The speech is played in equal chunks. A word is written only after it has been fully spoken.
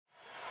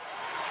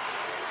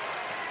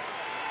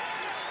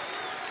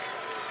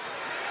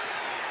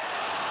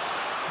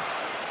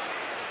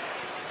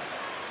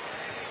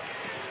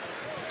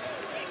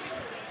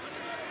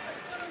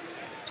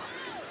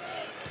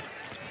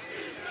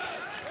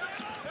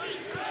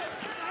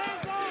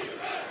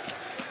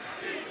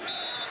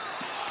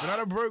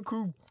Another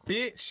Broku,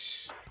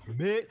 bitch.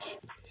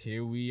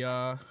 Here we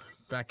are,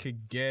 back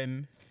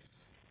again.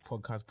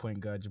 Podcast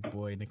point guard, your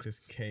boy Nicholas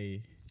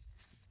K.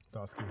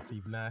 Dark skin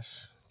Steve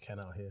Nash.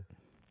 Ken out here.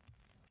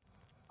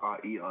 Are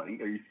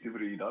you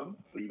stupid or you dumb?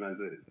 What you guys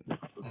is?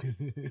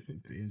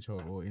 The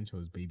intro, all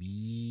intros,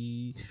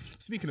 baby.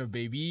 Speaking of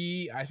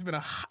baby, it's been a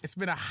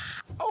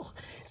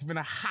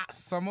hot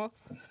summer.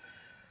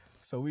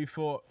 So we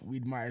thought we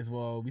might as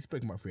well. We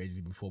spoke about free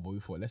agency before, but we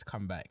thought let's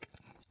come back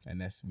and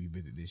let's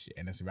revisit this shit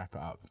and let's wrap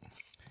it up.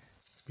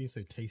 It's been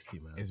so tasty,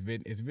 man. It's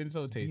been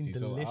so tasty.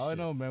 So I don't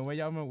know, man. Where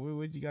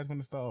do you guys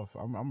want to start off?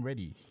 I'm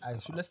ready.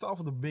 Let's start off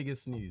with the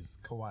biggest news.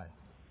 Kawhi.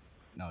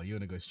 No, you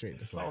want to go straight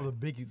to Start with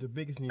the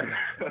biggest news out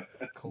there.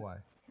 Kawhi.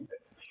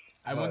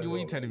 I what are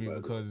you telling me?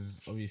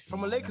 Because obviously,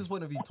 from a Lakers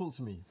point of view, talk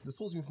to me. Just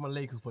talk to me from a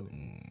Lakers point of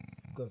view.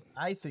 Because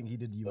I think he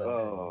did you man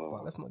better.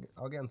 But let's not.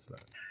 I'll get into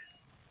that.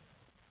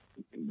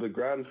 The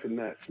grand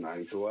finesse,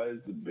 man. Kawhi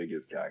is the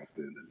biggest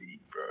gangster in the league,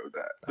 bro.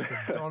 That's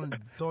a don.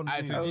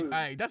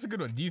 That's a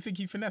good one. Do you think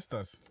he finessed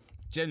us?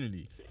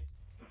 Generally.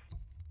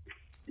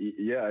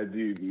 Yeah, I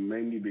do.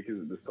 Mainly because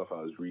of the stuff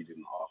I was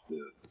reading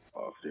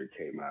after it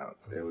came out.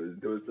 There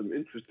was some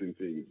interesting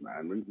things,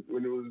 man.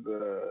 When it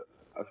was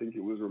I think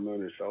it was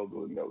Ramona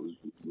Sheldon that was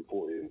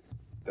reporting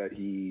that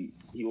he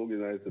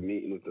organized a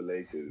meeting with the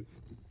Lakers,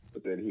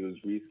 but then he was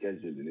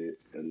rescheduling it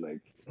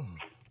and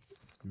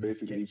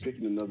basically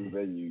picking another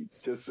venue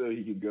just so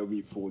he could go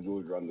meet Paul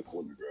George around the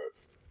corner, bro.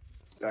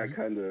 That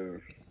kind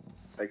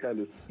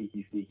of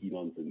sneaky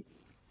nonsense.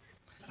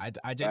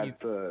 I genuinely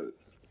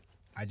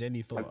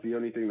thought that's the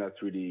only thing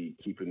that's really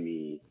keeping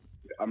me.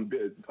 I'm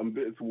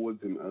bitter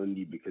towards him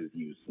only because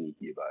he was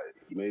sneaky about it.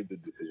 He made the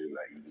decision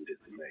that he needed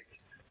to make.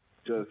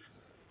 Just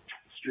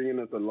stringing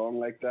us along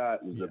like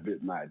that was a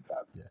bit mad.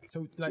 Yeah.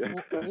 So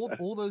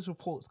all those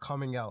reports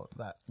coming out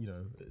that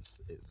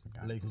it's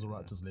Lakers or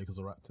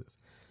Raptors.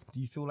 Do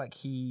you feel like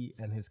he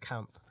and his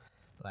camp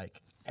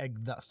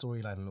egged that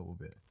storyline a little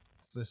bit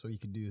so he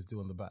could do his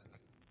deal on the back?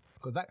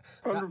 Because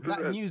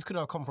that news could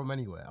have come from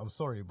anywhere. I'm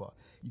sorry, but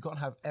you can't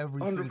have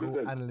every 100%.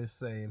 Single analyst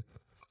saying,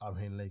 I'm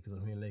hearing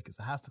Lakers.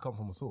 It has to come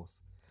from a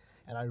source.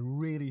 And I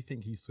really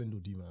think he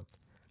swindled you, man.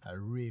 I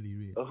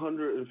really.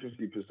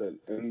 150%.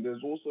 And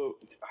there's also,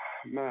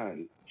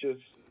 man,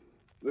 just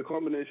the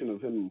combination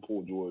of him and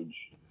Paul George,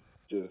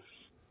 just...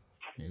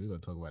 Yeah, we're going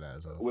to talk about that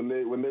as well. When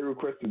they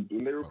requested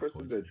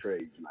their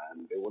trades,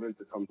 man, they wanted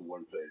to come to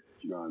one place,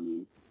 you know what I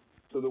mean?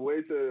 So the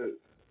way to...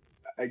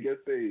 I guess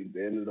they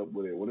ended up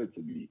where they wanted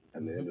to be,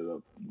 and they ended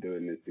up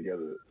doing this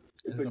together.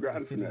 It's a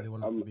grand finesse.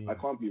 I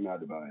can't be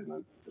mad about it,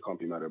 man. I can't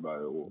be mad about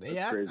it at all.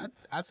 Yeah,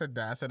 I said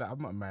that.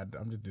 I'm not mad.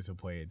 I'm just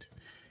disappointed.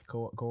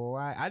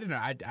 Kawhi, I don't know.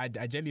 I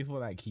genuinely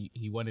thought like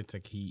he wanted to.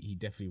 He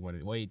definitely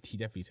wanted. Well, he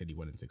definitely said he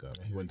wanted to go.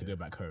 He wanted to go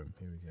back home.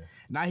 Here we go.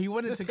 Nah, he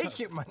wanted to take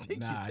it, man. Take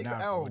the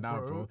L,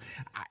 bro.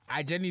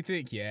 I genuinely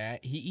think,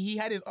 he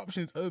had his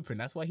options open.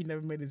 That's why he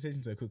never made a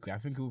decision so quickly. I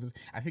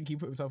think he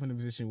put himself in a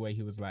position where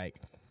he was like.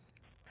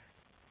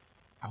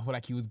 I feel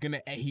like I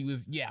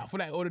feel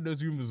like all of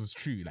those rumors was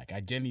true. Like, I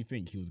genuinely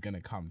think he was going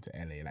to come to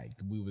LA. Like,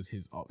 we was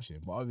his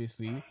option. But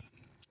obviously,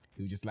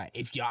 he was just like,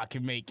 if you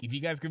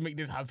guys can make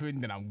this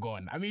happen, then I'm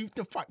gone. I mean,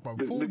 the fuck, bro.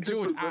 Paul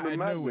George out of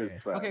nowhere.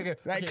 Okay.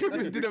 Like,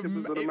 Clippers did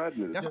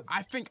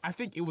I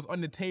think it was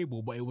on the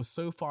table, but it was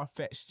so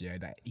far-fetched,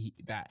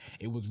 that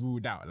it was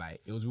ruled out.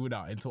 Like, it was ruled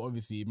out until,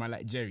 obviously, man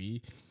like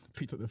Jerry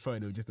picked up the phone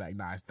and was just like,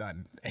 nah, it's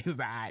done. He was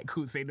like, all right,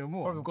 cool, say no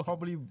more.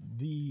 Probably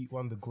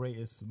one of the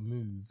greatest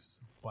moves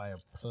by a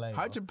player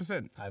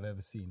 100% I've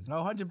ever seen. No,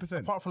 100%.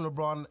 Apart from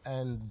LeBron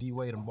and D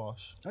Wade and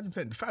Bosh.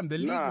 100%. Fam, the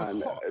league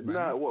was hot,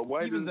 man.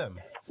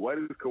 Why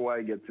does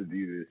Kawhi get to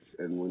do this?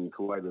 And when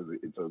Kawhi does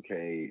it, it's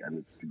okay and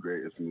it's the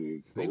greatest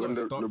move. But when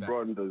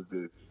LeBron does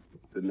this,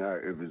 the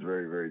narrative is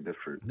very, very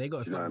different. They got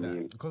to stop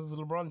that. Because it's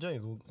LeBron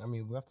James.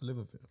 We have to live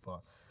with it.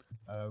 But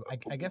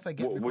I guess I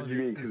get what do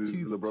you mean because it's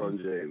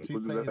LeBron James?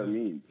 What does that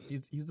mean?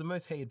 He's the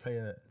most hated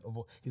player of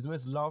all. He's the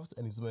most loved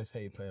and he's the most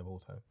hated player of all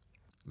time.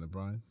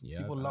 LeBron, yeah,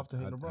 people love to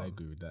hate LeBron. I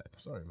agree with that.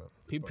 Sorry, man.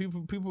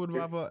 People would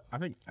rather. I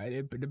think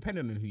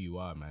depending on who you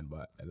are, man.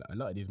 But a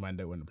lot of these men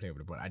don't want to play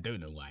with LeBron. I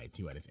don't know why.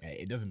 Too,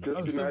 it doesn't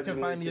matter. So you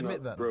can finally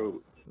admit that,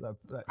 bro. A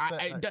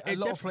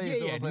lot of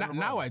players.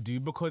 Now I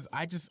do because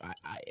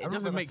it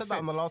doesn't make sense. I said that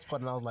on the last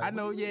pod, and I was like, I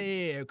know,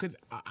 yeah. Because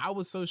I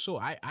was so sure.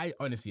 I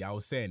honestly, I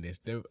was saying this.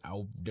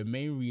 The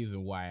main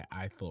reason why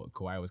I thought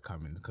Kawhi was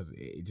coming is because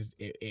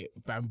it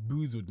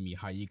bamboozled me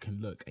how you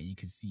can look and you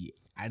can see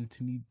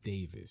Anthony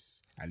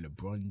Davis and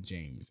LeBron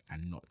James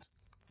and not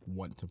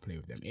want to play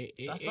with them.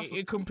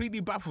 It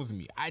completely baffles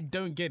me. I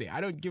don't get it. I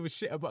don't give a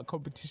shit about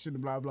competition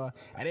and blah blah.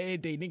 At the end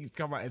of the day, niggas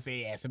come out and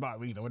say, yeah, it's about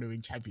rings. I want to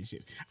win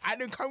championships. I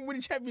don't come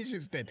win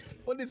championships then.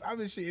 All this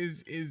other shit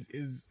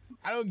is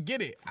I don't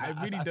get it. I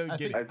really don't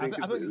get it. I think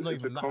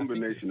it's a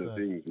combination of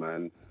things,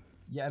 man.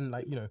 Yeah, and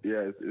it's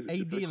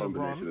AD and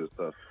LeBron of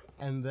stuff.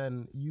 And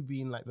then you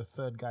being like the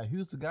third guy.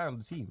 Who's the guy on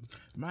the team?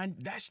 Man,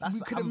 we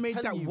could have made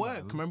that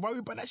work, man. Worry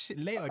about that shit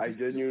later. I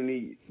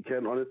genuinely,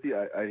 Ken, honestly,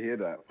 I hear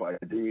that, but I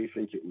genuinely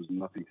think it was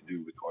nothing to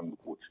do with on the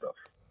court stuff.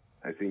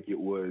 I think it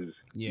was.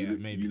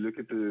 Maybe. You look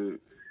at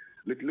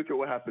look at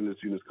what happened as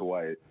soon as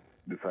Kawhi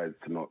decides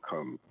to not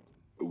come.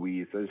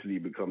 We essentially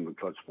become the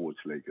clutch sports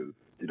Lakers.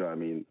 You know what I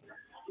mean?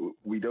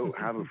 We don't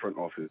have a front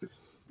office,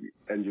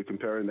 and you're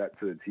comparing that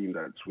to a team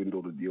that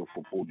swindled a deal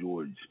for Paul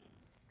George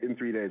in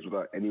 3 days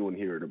without anyone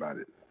hearing about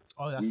it.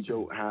 Oh, that's we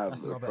true. don't have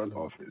That's a another front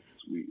element. office.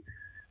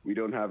 We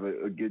don't have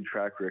a good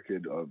track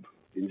record of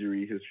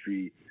injury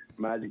history.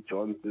 Magic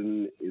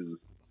Johnson is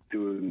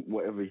doing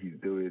whatever he's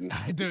doing.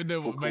 I don't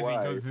know what For Magic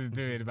Kawhi- Johnson's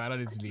doing, man,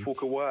 honestly. For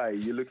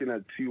Kawhi, you're looking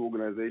at two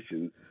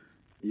organizations.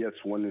 Yes,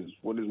 one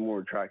is more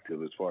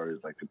attractive as far as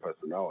like the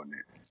personnel in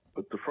it,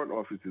 but the front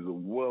office is a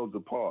worlds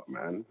apart,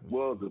 man,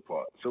 worlds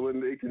apart. So when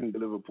they can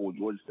deliver Paul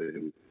George to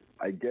him,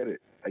 I get it.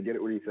 I get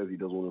it when he says he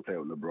doesn't want to play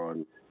with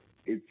LeBron.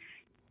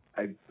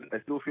 I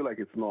still feel like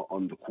it's not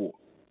on the court.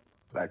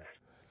 That's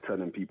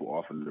turning people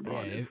off of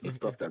LeBron. Yeah, it's the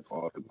stuff that's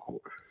off the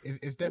court.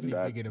 It's definitely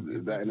that, bigger than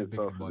it's that in definitely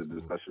bigger itself than is a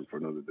basketball. discussion for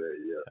another day.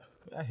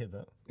 Yeah. I hear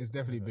that. It's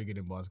definitely bigger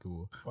than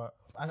basketball. But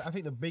I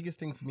think the biggest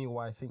thing for me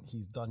why I think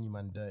he's done you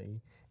man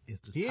dirty is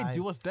the He time. ain't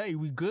do us dirty.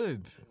 We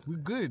good. We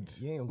good.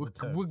 You ain't on We're, good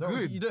terms. we're So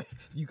good.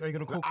 Are you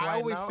gonna call Kawhi I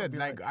always now? said, Be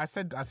like, I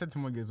said to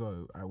Monge as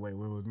well, wait,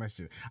 we was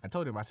messaging. I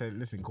told him, I said,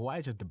 listen, Kawhi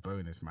is just the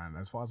bonus, man.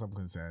 As far as I'm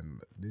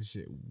concerned, this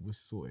shit, we're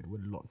sorted. We're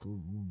locked. We're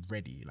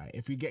ready. Like,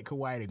 if we get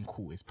Kawhi, then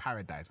cool. It's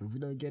paradise. But if we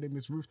don't get him,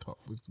 it's rooftop.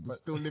 We're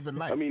still living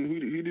life. I mean,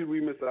 who did we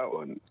miss out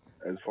on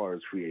as far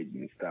as free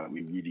agents that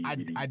we really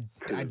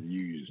could have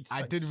used?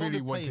 I like did really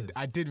solid want players.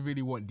 I did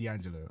really want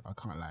D'Angelo. I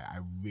can't lie. I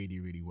really,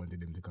 really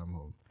wanted him to come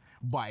home.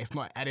 But it's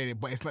not.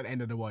 But it's not the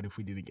end of the world if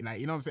we didn't. Like,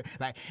 you know what I'm saying?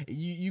 Like,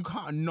 you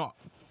can't not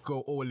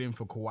go all in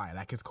for Kawhi.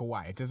 Like, it's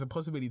Kawhi. If there's a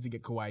possibility to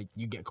get Kawhi,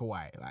 you get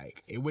Kawhi.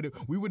 Like,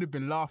 we would have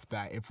been laughed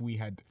at if we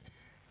had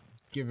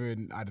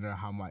given, I don't know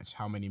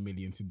how many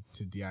millions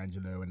to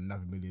D'Angelo and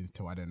another millions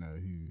to I don't know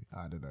who.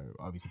 I don't know.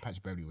 Obviously,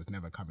 Patrick Beverly was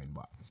never coming,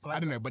 but I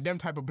don't know. But them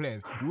type of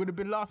players, we would have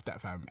been laughed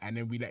at, fam. And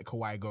then we let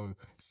Kawhi go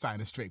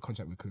sign a straight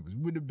contract with Clippers.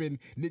 Would have been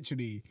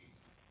literally.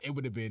 It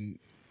would have been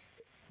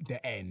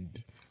the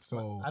end.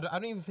 So I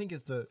don't even think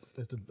it's the.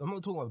 I'm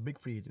not talking about the big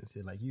free agents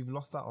here. Like, you've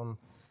lost out on.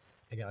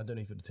 Again, I don't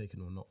know if it's taken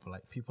or not, but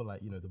like people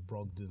like, the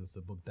Brogdons, the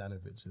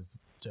Bogdanoviches,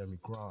 Jeremy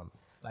Grant,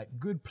 like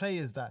good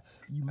players that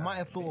you might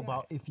have thought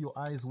about if your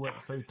eyes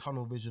weren't so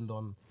tunnel visioned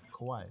on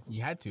Kawhi.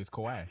 you had to. It's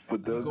Kawhi.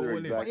 But those Go are all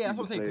in. exactly Yeah, that's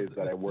what I'm saying, the 'cause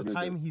players that I the wanted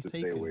time he's to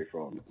stay taken. away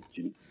from.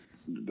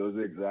 Those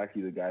are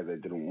exactly the guys I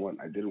didn't want.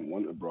 I didn't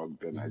want a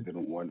Brogdon. I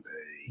didn't want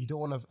You don't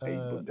want a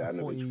Bogdanovic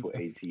 40, for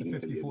 18 a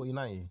 50, million. 40,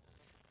 90.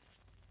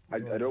 I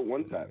don't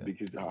want that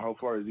because how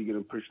far is he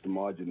going to push the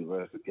margin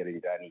versus getting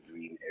Danny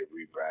Green,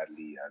 Avery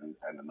Bradley,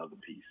 and another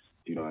piece?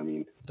 Do you know what I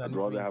mean? Danny I'd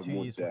rather Green, have 2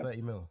 more years for depth.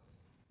 30 mil.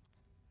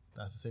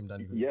 That's the same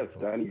Danny Green. Yes,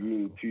 Danny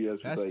Green, 2 years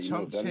for That's 30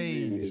 chump Danny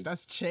Green change. is-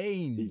 That's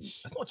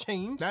change. That's not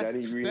change. That's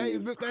Danny Green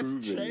is that's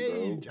proven,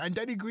 change. bro. And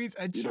Danny Green's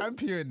a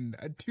champion,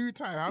 a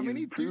 2-time. How He's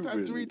many?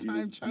 2-time, proven. 3-time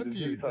He's a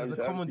champion. two-time There's a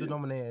common champion.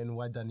 denominator in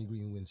why Danny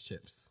Green wins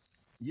chips.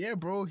 Yeah,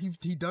 bro. He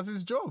does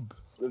his job.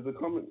 There's a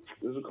common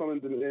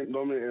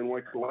denominator in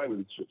why Kawhi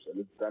wins chips, and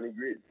it's Danny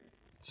Green.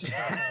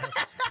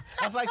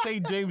 That's like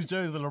saying James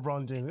Jones and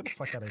LeBron James. Get the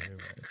fuck out of here, man.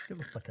 Get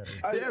the fuck out of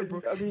here. Yeah,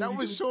 bro. I mean, That you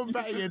was can- Sean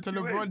Battier to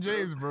LeBron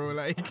James, bro.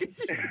 Like, Hey,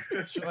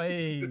 It's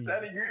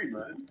Danny Green,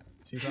 man.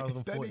 Danny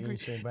 2014 Green.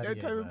 Shane There are Battier,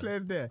 type of man.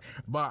 players there,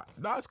 but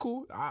that's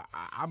cool.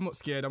 I'm not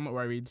scared. I'm not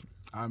worried.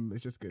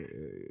 It's just good.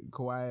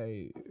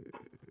 Kawhi.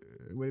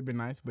 It would have been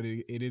nice, but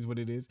it is what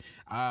it is.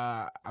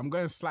 I'm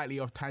going slightly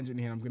off tangent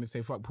here. I'm going to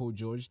say fuck Paul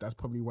George. That's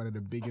probably one of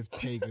the biggest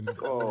pagans of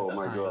all Oh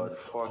my time. God!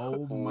 Fuck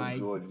Oh Paul my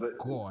George.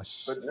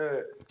 gosh.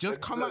 But, Just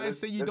come out and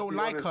say you don't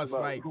like us,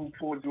 like- who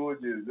Paul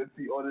George is. Let's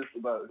be honest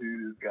about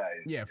who this guy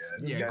is. Yeah,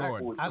 This yeah, guy go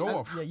on. Paul Go George.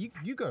 off. Yeah,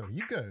 you go.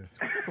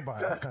 Talk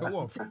about it. Go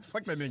off.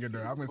 Fuck that nigga, though.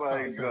 I'm going to My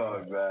start saying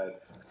God, that. man.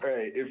 All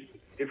right,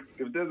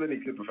 if there's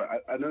any Clipper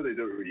fans, I know they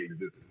don't really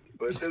exist,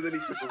 but if there's any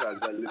Clipper fans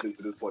that listen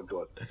to this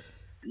podcast,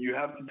 you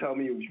have to tell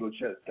me with your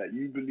chest that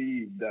you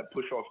believe that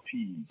push-off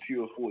P,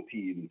 2 of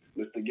 14,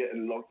 Mr.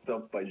 getting locked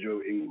up by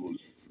Joe Ingles,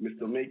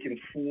 Mr. making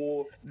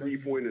 4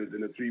 3-pointers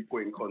in a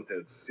 3-point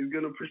contest is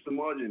going to push the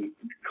margin.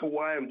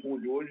 Kawhi and Paul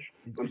George.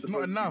 I'm It's not supposed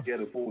to enough.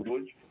 Get a Paul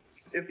George.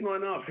 It's not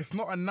enough. It's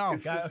not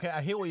enough. Yeah, okay,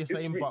 I hear what you're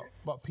saying, It's-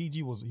 but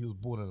PG was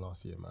balling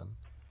last year, man.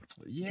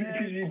 Yeah.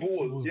 PG he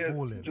balls, was yes,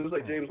 balling. just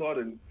like James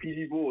Harden.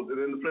 PG balls, and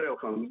then the playoff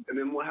comes, and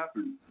then what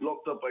happens?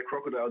 Locked up by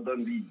Crocodile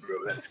Dundee, bro.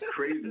 That's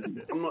crazy.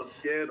 I'm not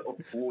scared of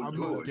Paul I'm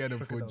George. not scared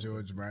of Paul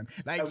George, man.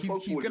 Like I'm he's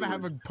fuck Paul gonna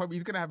have George.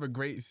 he's gonna have a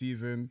great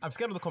season. I'm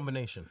scared of the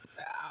combination.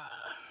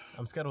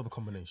 I'm scared of the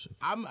combination.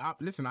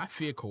 Listen, I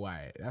fear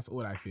Kawhi. That's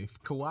all I fear.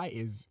 Kawhi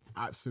is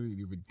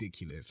absolutely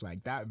ridiculous.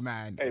 Like that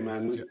man. Hey is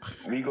man, ju-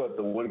 we got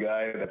the one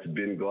guy that's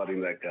been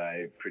guarding that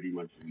guy pretty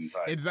much the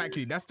entire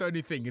Exactly. That's the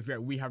only thing is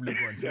that we have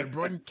LeBron. So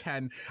LeBron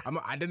can.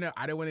 I don't know.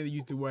 I don't want to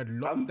use the word I'm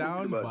lockdown,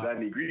 talking about but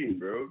Danny Green,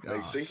 bro.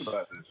 Like, think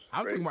about this.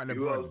 I'm talking about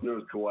Who LeBron. else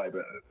knows Kawhi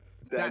better?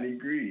 Danny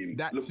Green.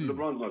 That too.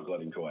 LeBron's not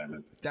guarding Kawhi,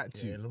 man. That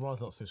too. Yeah,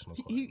 LeBron's not switching on.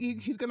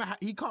 He's gonna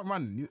he can't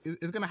run.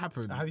 It's gonna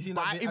happen. Have you seen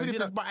but that? even if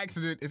it's by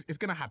accident, it's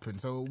gonna happen.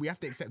 So we have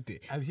to accept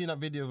it. Have you seen that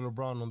video of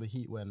LeBron on the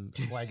Heat when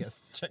Kawhi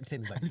gets checked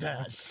in? He's like,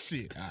 damn.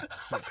 Shit.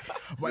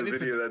 The But listen,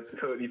 video that's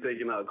totally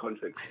taken out of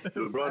context.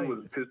 LeBron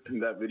was pissed in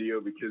that video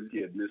because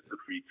he had missed the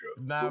free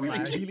throw. Nah, But we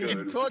man. can He keep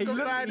going. talk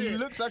about He it.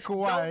 looked at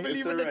Kawhi. Don't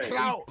believe in the alright.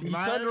 clout, He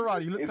man. turned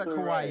around. He looked It's at Kawhi.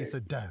 alright. He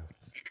said, damn.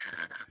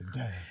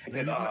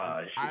 Damn.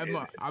 I'm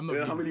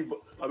not How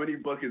many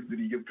buckets did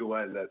he give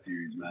Kawhi in that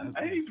series, man? That's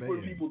I what I'm hate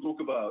when saying. people talk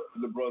about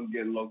LeBron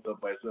getting locked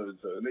up by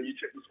so-and-so, and then you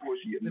check the score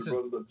sheet and Listen.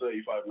 LeBron's on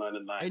 35, 9,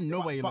 and 9. Ain't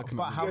no way you're But, looking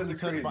but, at how me. many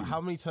guys are crazy.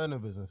 how many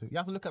turnovers? I think you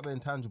have to look at the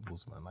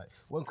intangibles, man. Like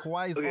when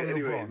Kawhi is Okay, on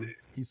anyway, LeBron,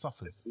 he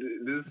suffers.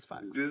 This is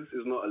facts. is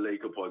not a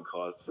Laker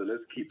podcast, so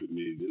let's keep it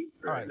moving.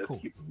 Alright, let's cool.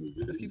 keep it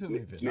moving. Let's keep it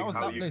moving. Nick, That was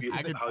how that you place. feel-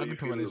 I could- how I you could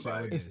feel tell this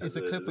about shit. it It's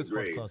a as Clippers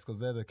grade? podcast because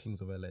they're the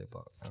kings of LA.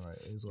 But all right,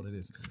 it is what it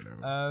is.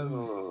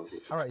 Oh.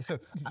 All right, so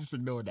Just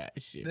ignore that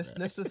shit. let's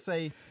man. just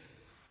say,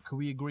 can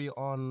we agree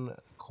on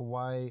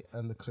Kawhi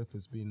and the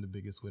Clippers being the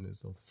biggest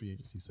winners of the free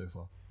agency so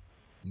far?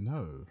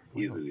 No.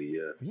 Easily, yeah.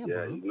 Yeah, Yeah,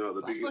 bro. no,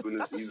 the biggest winners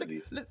that's a easily.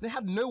 sick. Look, they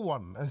had no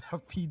one and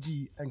have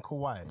PG and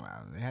Kawhi.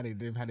 Wow,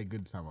 they've had a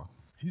good summer.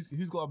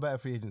 Who's got a better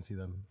free agency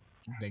then?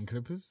 Then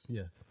Clippers?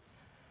 Yeah.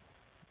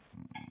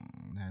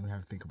 Nah, we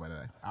have to think about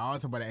that. I'll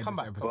answer by the end Come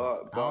of this back.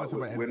 episode. But, I'll answer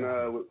by the end of this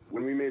episode.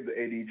 when we made the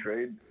AD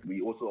trade,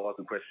 we also asked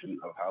the question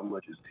of how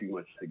much is too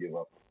much to give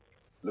up.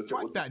 Look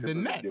Fuck what that, the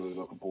Clippers have Nets.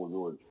 given up for Paul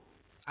George.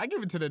 I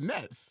give it to the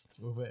Nets.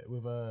 With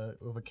a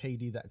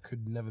KD that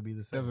could never be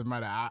the same. Doesn't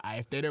matter.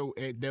 If they don't,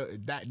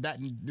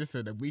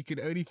 listen. We can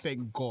only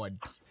thank God.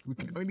 We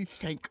can only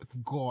thank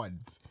God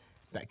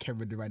that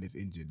Kevin Durant is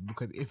injured,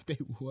 because if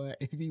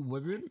he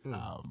wasn't,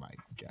 oh my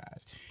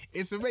gosh,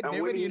 it's already And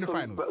they're when already he in the comes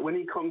finals. But when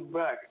he comes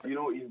back, you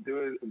know what he's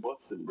doing in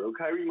Boston, bro.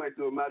 Kyrie might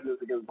do a madness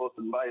against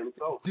Boston by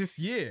himself. This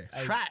year,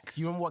 facts.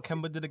 Do you remember what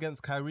Kemba did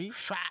against Kyrie?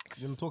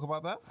 Facts. You want to talk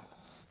about that?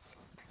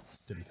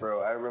 Didn't think so.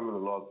 Bro, I remember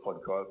the last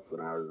podcast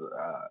when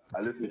I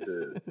listened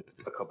to it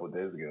a couple of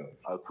days ago.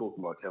 I was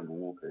talking about Kemba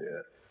Walker, yeah.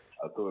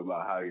 I was talking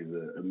about how he's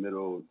a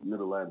middle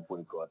line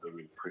point guard that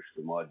really push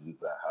the margins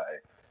that high.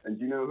 And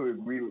do you know who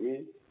agreed with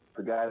me?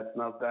 The guy that's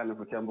now standing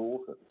for Kemba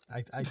Walker.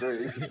 I'm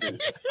Very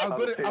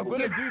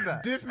gonna do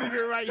that. This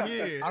nigga right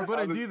here. I'm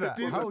gonna do that.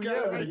 This Oh guy yeah,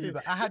 I'm right gonna do here.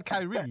 that. I had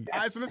Kyrie. All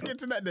right, so let's get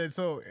to that then.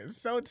 So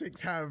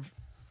Celtics have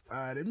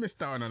they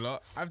missed out on a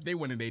lot. They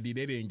wanted AD, they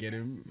didn't get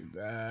him.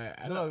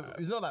 No,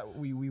 it's not like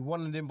we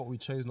wanted him, but we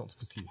chose not to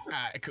pursue.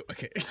 Cool,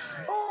 okay.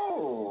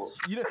 Oh!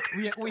 You know,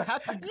 we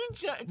had to.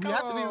 We come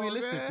had to be on,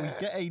 realistic. man.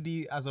 We get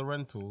AD as a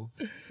rental.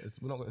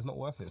 It's not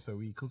worth it. So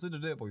we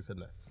considered it, but we said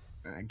no.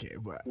 Okay,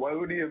 but Why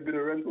would he have been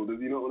a rental?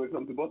 Does he not want to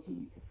come to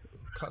Boston?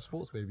 Clutch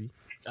Sports, baby.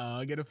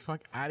 get the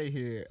fuck out of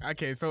here.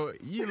 Okay, so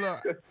you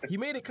lot. He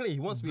made it clear he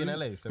wants to be in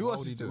LA. So Who why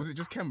else? would he do Was it? it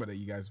just Kemba that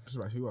you guys?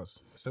 Who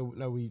else? So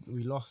no, we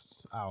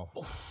lost Al.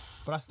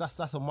 But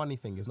that's a money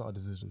thing. It's not a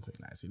decision thing.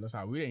 Nah, see, lost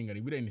out. We don't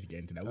need to get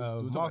into that.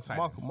 We'll talk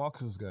about signings.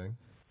 Marcus is going.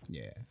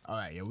 Yeah. All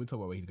right. Yeah, we'll talk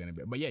about where he's gonna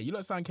be. But yeah, you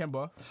lot signed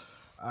Kemba.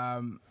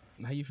 How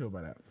you feel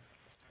about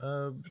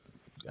that?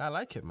 I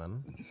like it,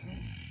 man.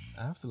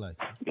 I have to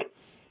like it.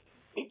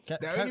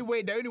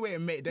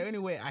 The only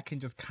way I can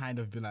just kind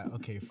of be like,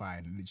 okay,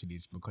 fine, literally,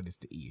 it's because it's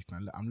the East.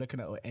 And I'm looking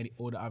at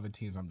all the other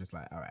teams. I'm just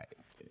like, all right,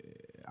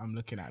 I'm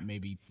looking at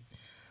maybe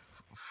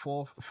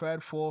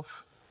third,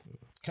 fourth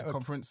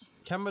conference.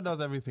 Kemba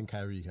does everything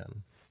Kyrie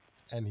can,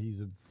 and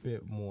he's a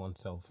bit more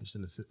unselfish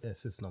than the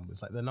assist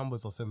numbers. Like the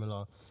numbers are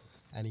similar,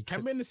 and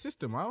Kemba in the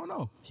system. I don't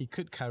know. he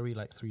could carry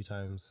like 3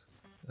 times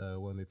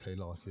when they played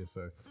last year.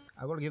 So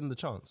I got to give him the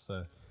chance.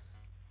 So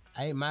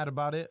I ain't mad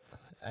about it.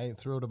 I ain't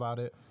thrilled about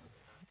it.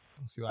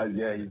 Let's see what happens.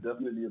 Yeah, he's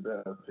definitely a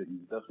better fit.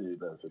 He's definitely a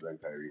better fit than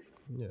Kyrie.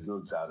 Yeah. No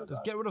doubt about Just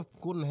it. get rid of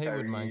Gordon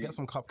Hayward, man. Kyrie- Get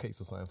some cupcakes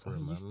or something for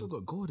him, You man. still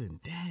got Gordon.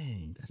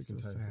 Dang, that's so Sick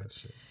and tired of sad. that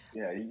shit.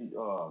 Yeah,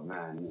 oh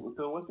man.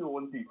 So what's your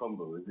 1-2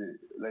 combo? Is it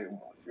like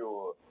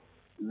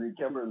is it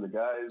Kemba and the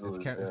guys? It's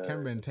or is,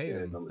 Kemba and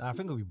Tatum. I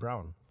think it'll be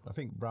Brown. I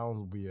think Brown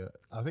will be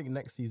I think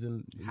next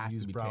season It has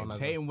use to be Brown Tatum. as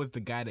Tatum was the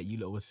guy that you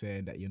lot was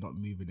saying that you're not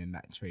moving in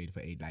that trade for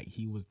aid. Like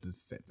he was the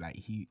set.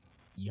 Like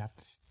you have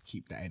to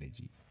keep that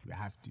energy. You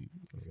have to.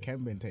 It's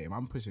Kemba and Tatum.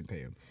 I'm pushing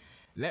Tatum.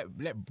 Let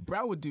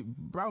Brown would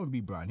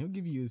be Brown. He'll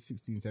give you a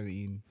 16,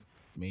 17,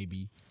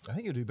 maybe. I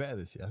think he'll do better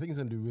this year. I think he's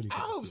going to do really good. I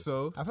this hope year.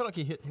 so. I feel like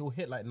he'll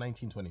hit like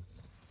 19, 20.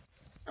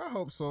 I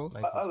hope so.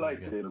 I like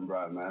Jaylen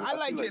Brown, man. I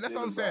like feel Jaylen. That's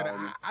what I'm Jaylen saying.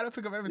 Brown- I don't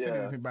think I've ever said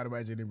Yeah. anything bad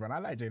about Jaylen Brown. I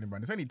like Jaylen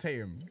Brown. It's only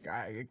Tatum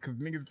because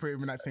niggas put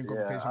him in that same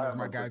conversation I as have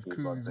my my guys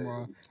questions about Kuzma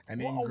Tatum.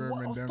 and Ingram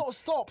and them.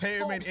 Stop.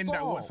 Tatum ain't in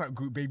that WhatsApp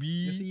group, baby.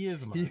 Yes, he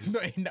is, man. He's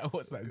not in that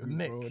WhatsApp group,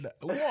 Nick.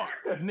 bro.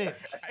 What? Nick.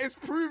 It's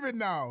proven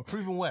now.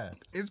 Proven where?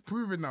 It's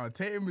proven now.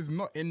 Tatum is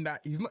not in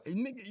that. He's not.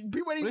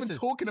 People ain't even Listen,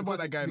 talking about because-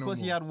 that guy no more. Because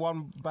he had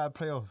one bad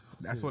playoff.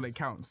 That's all it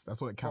counts. That's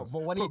all it counts.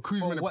 But when Put he-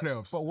 Kuzma in the but when-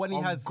 playoffs. but when he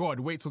has-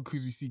 God, wait till we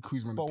see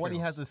Kuzma in the playoffs. But when he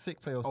has a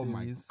sick playoff oh my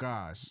series,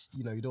 gosh,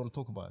 you know, you don't want to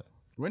talk about it.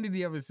 when did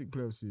he have a sick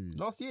playoff series?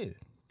 Last year.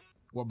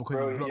 What, because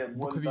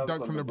because he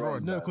dunked on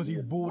LeBron? No, because he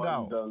balled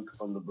out. Dunk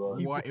on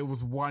LeBron. What? It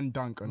was one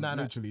dunk on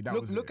literally. That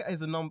was look at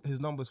his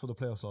numbers for the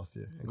playoffs last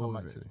year and come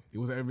back to me. It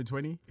was over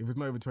 20. If it's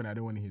not over 20, I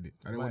don't want to hit it.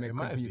 I don't want to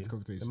continue this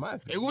conversation. It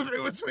might be. It was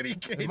over 20.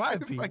 It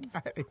might be.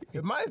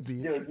 It might be.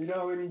 Yeah, you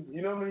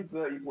know how many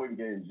 30-point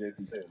games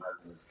Jason Tatum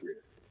has in his career?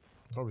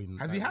 Probably.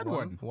 Has he had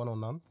one? One or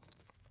none?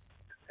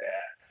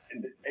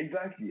 Yeah,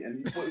 exactly.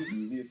 And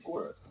he's a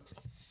scorer.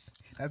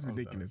 That's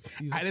ridiculous.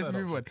 Let's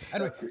move on.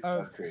 Anyway,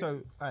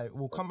 so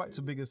we'll come back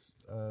to biggest.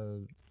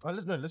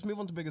 Let's move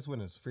on to biggest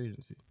winners, free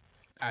agency.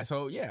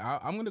 So yeah,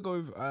 I'm gonna go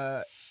with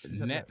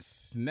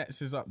Nets.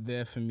 Nets is up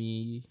there for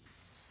me.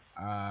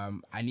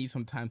 I need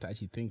some time to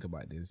actually think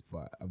about this,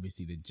 but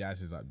obviously the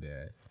Jazz is up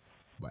there.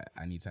 But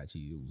I need to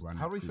actually run.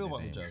 How do you feel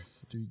about the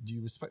Jazz? Do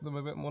you respect them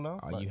a bit more now?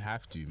 You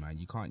have to, man.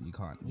 You can't.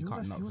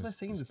 Who was I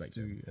saying this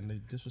to? And they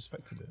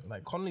disrespected it.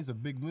 Like Conley's a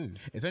big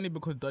move. It's only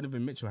because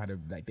Donovan Mitchell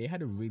they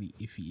had a really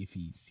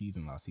iffy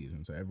season last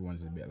season, so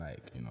everyone's a bit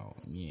like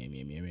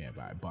yeah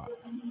about it. But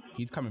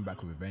he's coming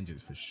back with a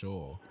vengeance for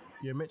sure.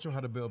 Yeah, Mitchell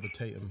had a bit of a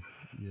Tatum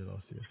year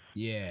last year.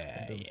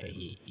 Yeah,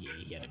 he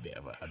had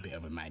a bit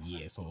of a mad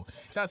year. So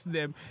shouts to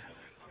them.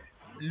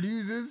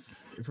 Losers,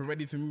 if we're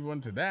ready to move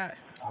on to that.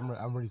 I'm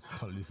ready to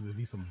call losers. There'll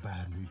be some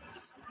bad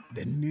moves.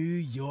 The New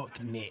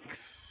York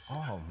Knicks.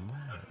 Oh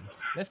man.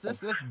 Let's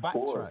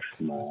backtrack.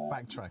 Let's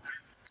backtrack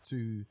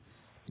to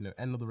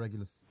end of the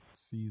regular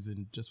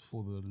season, just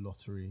before the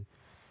lottery.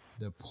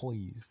 They're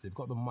poised. They've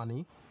got the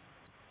money.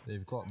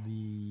 They've got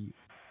the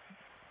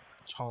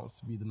chance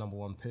to be the number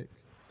one pick.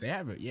 They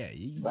have it, yeah.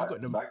 You got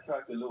them.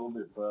 Backtrack a little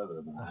bit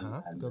further,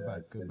 man. Go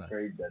back.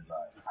 Trade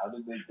deadline. How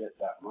did they get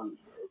that money,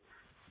 bro?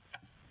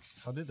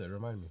 How did they?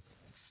 Remind me.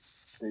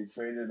 They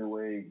traded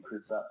away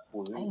Kristaps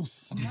Porzingis. Oh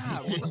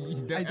snap!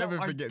 Don't ever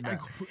forget that.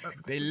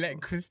 They let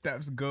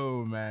Kristaps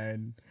go,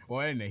 man. Well,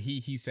 I don't know.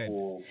 He said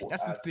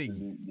that's the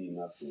thing.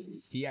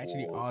 Nothing. He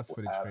actually asked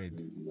for the trade.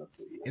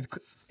 It's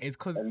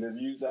because and they've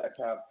used that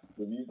cap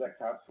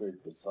space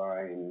to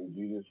sign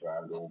Julius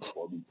Randle,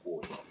 Bobby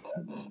Portis,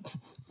 and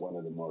one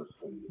of the most.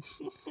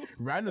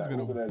 Randle's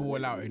gonna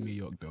ball out in New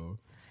York, though.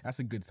 That's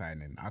a good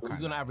signing.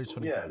 He's gonna average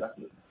 25.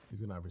 Yeah,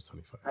 he's gonna average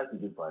 25. That's a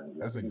good signing.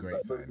 That's a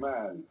great signing. But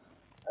man,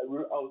 I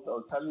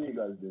was telling you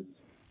guys this.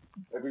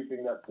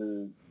 Everything that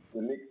the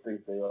Knicks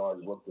think they are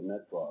is what the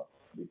Nets are,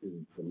 because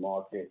it's the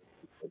market,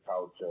 the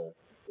culture,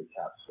 the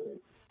cap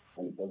space,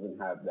 and it doesn't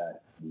have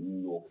that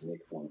New York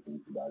Knicks one thing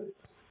about it.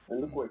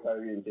 And look what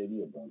Kyrie and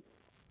KD have done.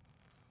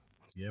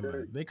 Yeah,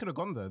 man. They could have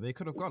gone there. They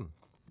could have gone.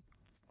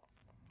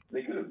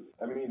 They could have.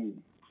 I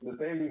mean, the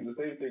same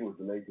thing with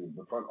the Lakers,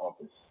 the front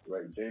office,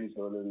 right? James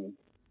Harden.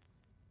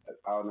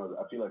 I don't know.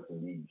 I feel like the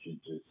league should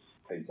just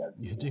take that.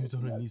 Yeah, James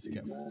Harden needs to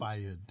get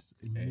fired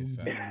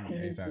immediately.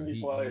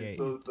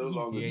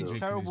 Exactly. He's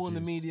terrible in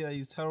the media.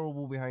 He's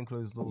terrible behind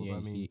closed doors. Yeah, I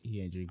mean,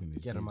 he ain't drinking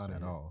his get him juice out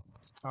at of all.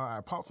 All right.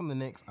 Apart from the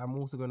Knicks, I'm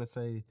also going to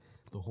say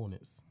the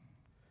Hornets.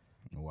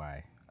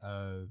 Why?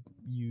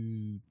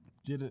 You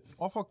didn't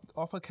offer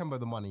Kemba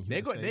the money.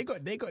 They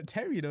got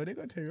Terry though. They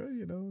got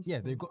Terry, Yeah,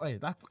 they got. Hey,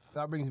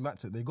 that brings me back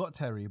to it. They got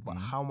Terry, but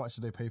how much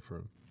did they pay for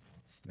him?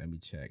 Let me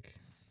check.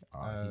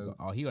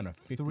 He on a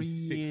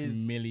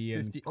 56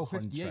 million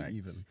 58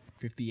 even.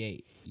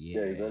 58.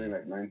 Yeah. Yeah, he's only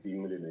like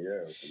 19 million a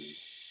year or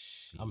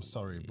something. I'm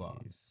sorry, but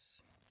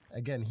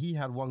again, he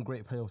had one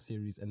great playoff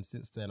series, and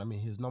since then, I mean,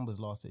 his numbers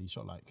last year, he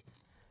shot like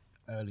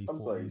early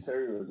 40s.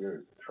 Terry Rozier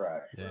is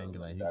trash. Yeah,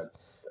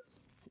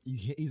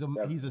 he's a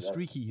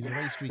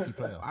very streaky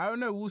player. I don't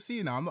know. We'll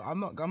see now. I'm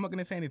not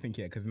gonna say anything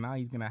yet, because now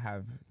he's gonna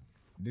have.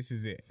 This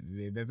is it.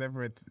 If there's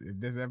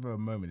ever a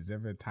moment, there's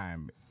ever a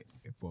time.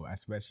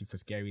 Especially for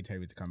Scary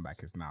Terry to come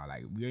back, it's now.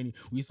 Like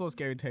we saw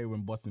Scary Terry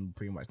when Boston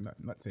pretty much not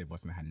to say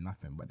Boston had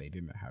nothing, but they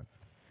didn't have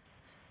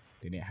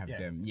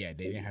them. Yeah,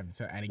 they didn't have.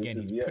 So, and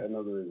again, he's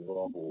another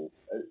example.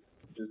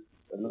 Just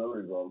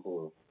another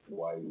example of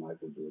why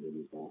Michael Jordan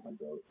is not my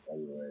goat.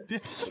 Anyway,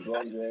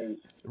 LeBron James.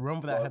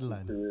 Remember that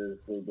headline? Career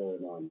still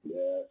going on.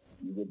 Yeah,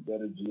 he's a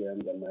better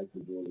GM than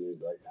Michael Jordan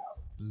is right now.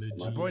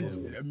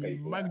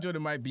 Michael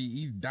Jordan might be.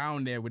 He's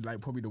down there with like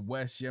probably the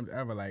worst GMs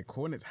ever. Like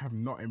Hornets have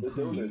not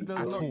improved. He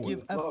does not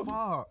give a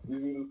fuck. He's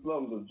in the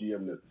slums of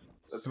GMness.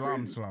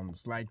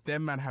 Slums. Like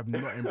them man have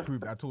not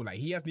improved at all. Like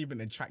he hasn't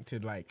even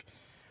attracted like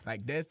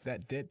there's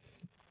that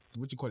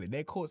what you call it?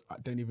 Their courts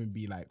don't even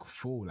be like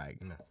full.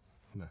 Like no.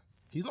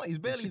 He's not. He's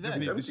barely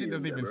there. The shit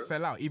doesn't even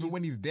sell out. Even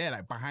when he's there,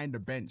 like behind the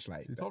bench,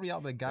 like he's probably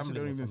out there gambling.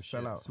 Don't even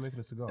sell out. Smoking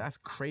a cigar. That's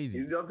crazy.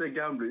 He's out there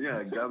gambling.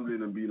 Yeah,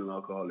 gambling and being an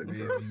alcoholic.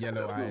 His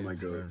yellow eyes. Oh my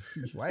god.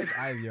 Why is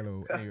eyes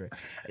yellow? Anyway,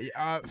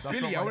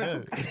 Philly. I want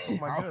to.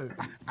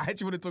 I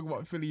actually want to talk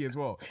about Philly as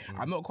well.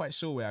 I'm not quite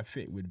sure where I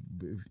fit with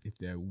if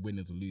they're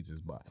winners or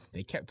losers, but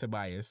they kept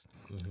Tobias,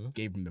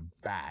 gave him the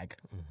bag,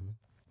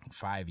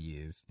 5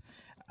 years.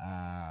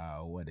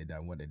 What they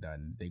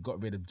done? They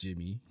got rid of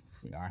Jimmy.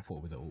 I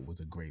thought it was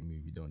a great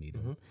move. You don't need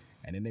him.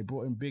 And then they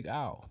brought in Big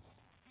Al.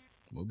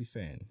 What we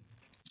saying?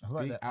 I feel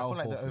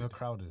like they're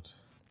overcrowded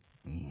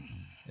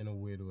in a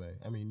weird way.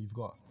 I mean,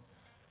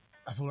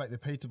 I feel like they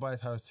paid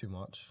Tobias Harris too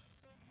much.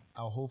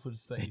 Al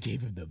Horford's They 30.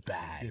 gave him the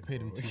bag. They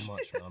paid him too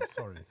much, man. I'm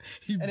sorry.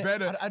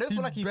 I don't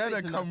feel like he better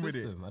fits in that come with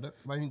it. system.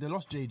 I mean, they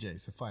lost JJ,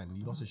 so fine.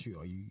 You lost a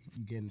shooter. You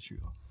gained a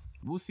shooter.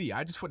 We'll see.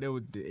 I just thought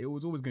it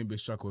was always going to be a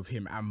struggle with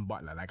him and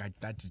Butler. Like,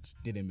 that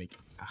just didn't make...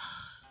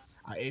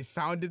 it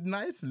sounded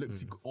nice,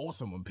 looked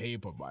awesome on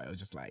paper, but it was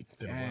just like,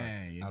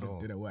 dang, it just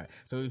didn't work.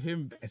 So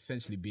him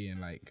essentially being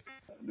like...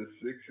 The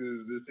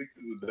Sixers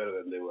are better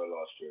than they were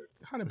last year.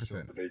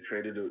 100%. They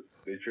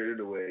traded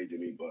away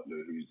Jimmy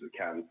Butler, who's a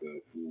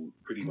cancer, who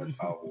pretty much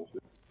powerful.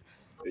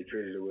 They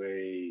traded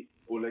away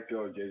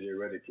Oleko, JJ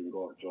Redick, and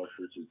got Josh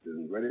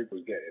Richardson. Redick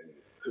was getting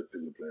cooked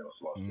in the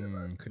playoffs last year.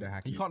 Right? Could have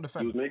hacked. He can't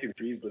defend. He was making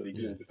threes, but he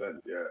couldn't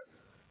defend. Yeah.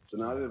 So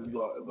now they've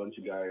got a bunch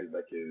of guys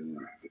that can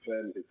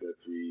defend, hit their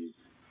threes,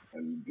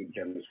 and good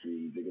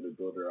chemistry. They're gonna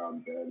build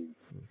around them.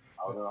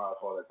 I don't know how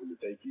far that's gonna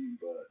take you,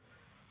 but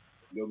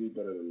they'll be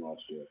better than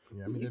last year.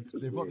 Yeah, I mean,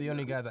 they've got the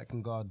only guy that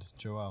can guard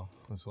Joel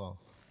as well.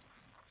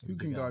 Who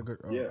can guard?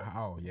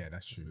 Yeah,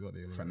 that's true.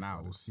 For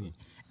now, we'll see.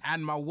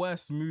 And my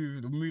worst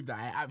move, the move that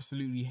I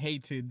absolutely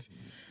hated,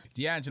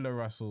 D'Angelo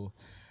Russell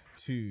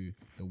to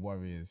the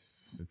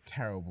Warriors. It's a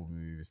terrible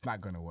move. It's not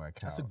going to work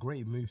out. That's a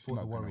great move for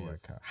the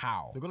Warriors.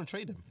 How? They're going to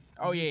trade him.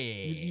 Oh, yeah.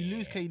 You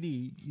lose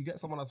KD, you get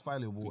someone that's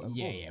valuable.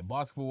 Yeah.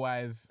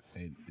 Basketball-wise,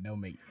 it don't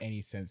make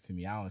any sense to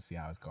me. I don't see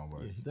how it's going to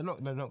work. Yeah, they're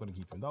not going to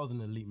keep him. That was an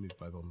elite move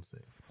by Golden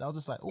State. That was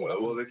just like, they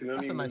can only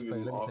that's a nice move play.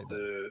 him Let me take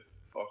that.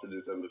 after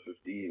December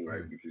 15,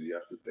 right? Because you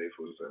have to stay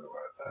for a certain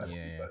amount of time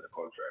inside the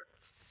contract.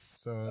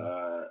 So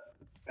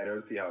I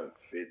don't see how it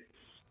fits.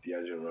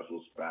 D'Angelo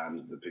Russell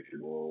spams the pick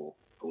and roll.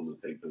 Golden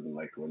State doesn't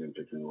like running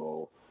pick and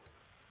roll.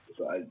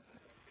 So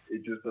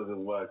it just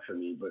doesn't work for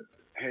me. But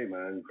hey,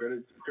 man,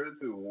 credit to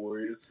the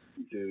Warriors,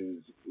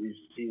 because we've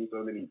seen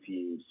so many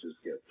teams just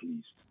get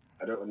fleeced.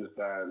 I don't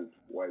understand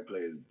why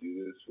players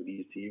do this for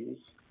these teams.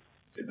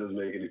 It doesn't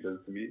make any sense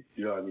to me.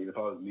 You know what I mean? If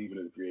I was leaving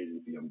in free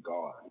agency, I'm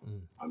gone.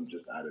 I'm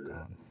just out of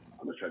there.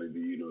 I'm not trying to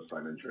do,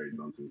 sign and trade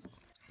nonsense.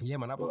 Yeah,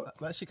 man,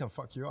 that shit can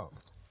fuck you up.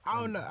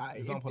 I don't know.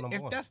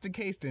 If that's the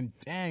case, then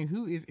dang,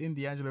 who is in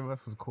D'Angelo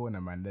Russell's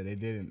corner, man, that they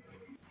didn't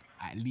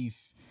at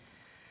least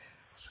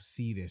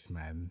see this,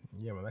 man?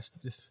 Yeah, man, that's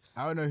just...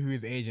 I don't know who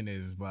his agent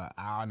is, but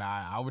I don't know.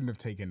 I wouldn't have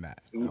taken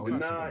that.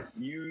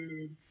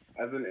 You,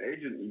 as an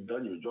agent, you've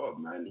done your job,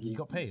 man. He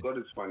got paid. He's got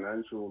his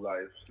financial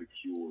life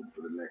secured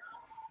for the next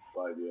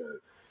 5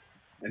 years.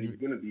 And he's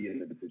going to be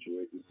in a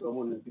situation.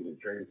 Someone is going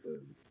to trade for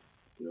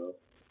him,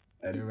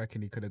 And I don't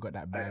reckon he could have got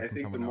that bag from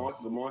someone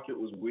else. The market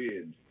was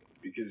weird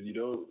because you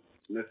don't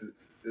necessarily...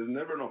 There's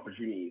never an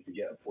opportunity to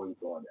get a point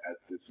guard at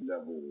this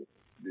level,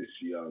 this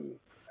young,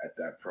 at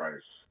that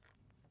price.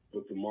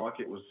 But the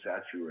market was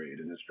saturated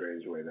in a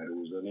strange way that it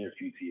was only a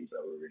few teams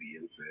that were already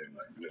in for him.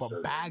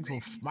 But bags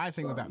were... My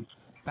thing was that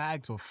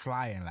bags were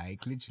flying.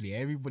 Like, literally,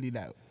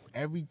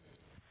 every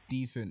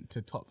decent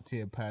to top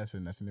tier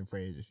person that's in the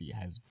free agency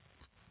has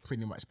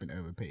pretty much been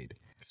overpaid.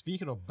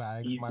 Speaking of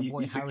bags, my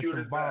boy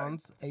Harrison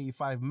Barnes,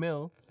 85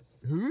 mil.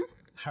 Who?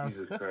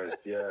 Jesus Christ,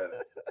 yeah.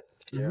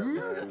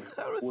 Who?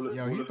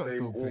 He's not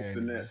still playing.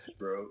 Finesse,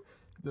 bro.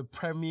 The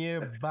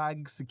premier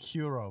bag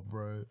securer,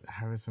 bro.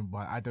 Harrison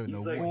Barnes. I don't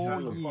know what he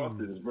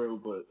is, bro.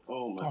 But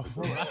my God,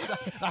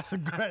 that's a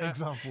great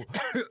example.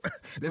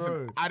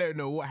 Listen, I don't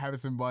know what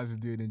Harrison Barnes is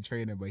doing in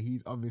training, but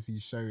he's obviously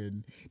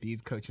showing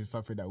these coaches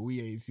something that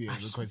we ain't seeing,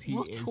 because he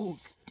is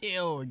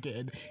still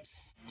getting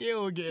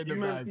the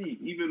bag.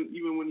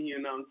 Even when he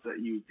announced that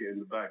he was getting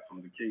the bag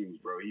from the Kings,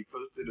 bro, he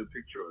posted a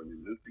picture on his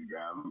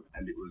Instagram,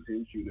 and it was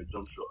him shooting a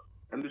jump shot.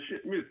 And the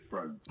shit missed,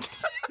 bro.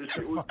 The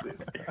shit was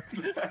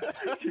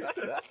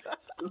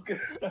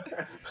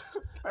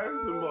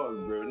Harrison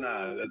Barnes, bro.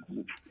 Nah,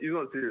 he's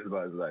not serious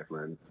about his life,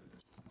 man.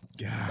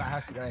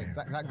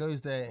 That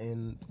goes there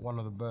in one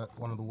of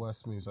the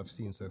worst moves I've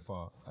seen so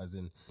far. As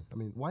in, I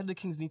mean, why do the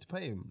Kings need to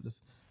pay him?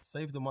 Just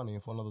save the money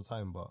for another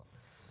time, but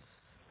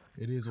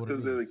it is what it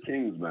is. Because they're the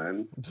Kings,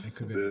 man.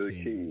 Because they're the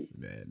Kings.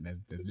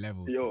 There's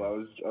levels. Yo, I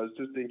was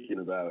just thinking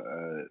about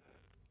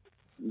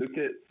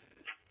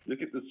look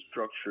at the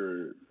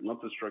structure,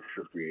 not the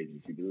structure of free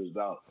agency, the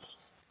results.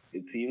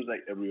 It seems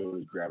like everyone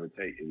is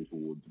gravitating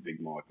towards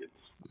big markets.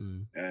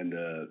 And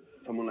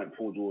someone like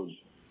Paul George,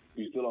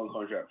 who's still on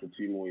contract for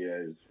 2 more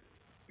years,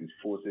 is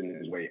forcing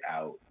his way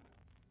out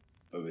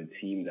of a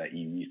team that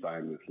he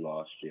re-signed with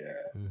last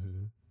year.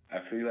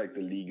 I feel like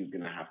the league is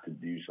going to have to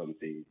do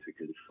something to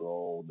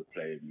control the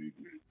player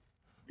movement,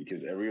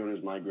 because everyone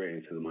is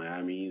migrating to the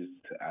Miamis,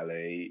 to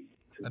LA.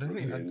 I don't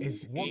think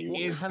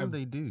what can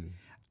they do?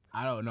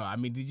 I don't know. I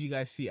mean, did you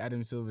guys see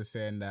Adam Silver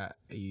saying that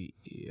he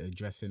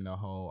addressing the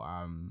whole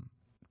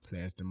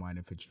players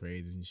demanding for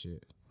trades and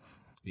shit?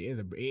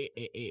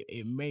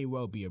 It may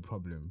well be a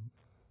problem.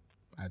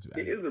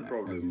 It is a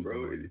problem,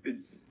 bro.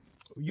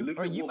 You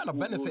men are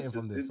benefiting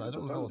from this. I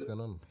don't know what's going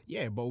on.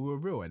 Yeah, but we're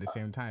real at the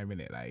same time,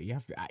 innit? Like, you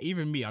have to.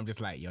 Even me, I'm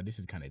just like, yo, this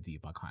is kind of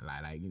deep. I can't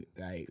lie.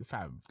 Like,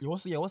 fam.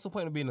 What's the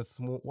point of being a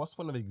small? What's the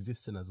point of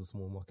existing as a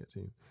small market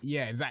team?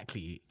 Yeah,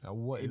 exactly.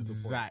 What is the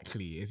point?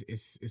 Exactly.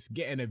 It's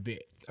getting a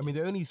bit. I mean,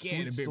 the only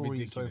sweet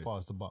story so far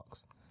is the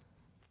Bucks.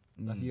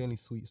 That's the only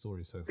sweet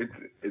story so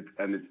far.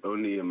 and it's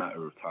only a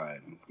matter of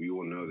time. We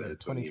all know that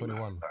it's only a matter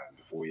 2021 of time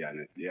before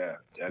Giannis. Yeah,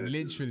 Giannis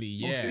Literally,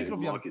 is yeah. Speaking of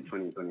Giannis- market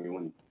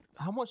 2021.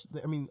 How much?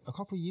 I mean, a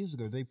couple of years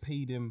ago they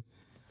paid him.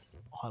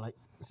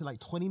 Is it like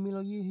 20 million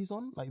a year he's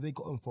on? Like they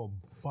got him for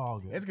a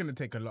bargain. It's gonna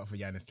take a lot for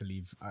Giannis to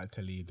leave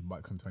the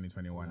Bucks in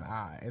 2021.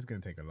 It's gonna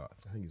take a lot.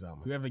 I think he's out,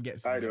 man. Whoever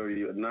gets him. I don't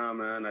even. Nah,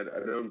 man. I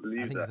don't believe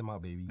I think that. he's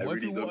out, baby. I What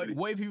if really don't believe-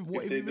 what if he they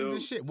wins the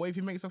don't- shit? What if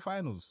he makes the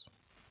finals?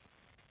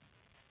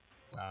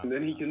 Wow. And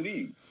then he can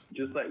leave,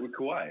 just like with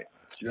Kawhi.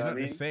 You know They're what not I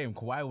mean? the same.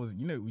 Kawhi was,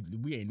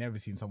 we ain't never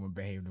seen someone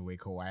behave the way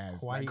Kawhi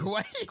has.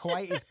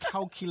 Kawhi is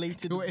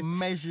calculated, Kawhi is-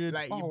 measured.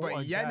 Like, oh, but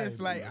what a Giannis,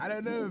 guy, like, bro. I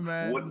don't know,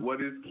 man.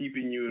 What is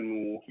keeping you in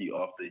Milwaukee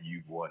after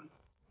you've won?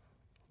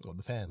 Oh,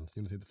 the fans.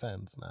 You want to say the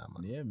fans? Nah,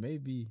 man. Yeah,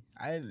 maybe.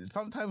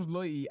 Sometimes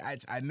loyalty.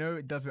 I know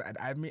it doesn't.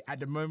 I mean, at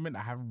the moment,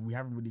 we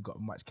haven't really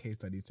got much case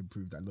studies to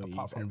prove that loyalty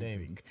Apart is from Dame.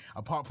 everything.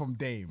 Apart from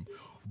Dame,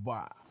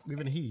 but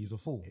Even he's a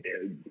fool.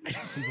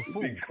 He's a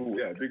fool. Big fool,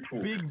 yeah, big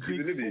fool. Big He's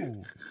an idiot.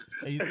 fool.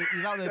 He's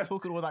out there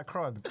talking all that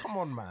crud. Come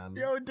on, man.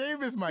 yo,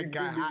 Dame is my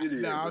guy. big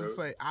idiot, I'm bro.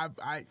 sorry.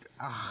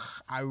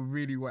 I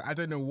really want. I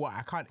don't know what.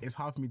 I can't. It's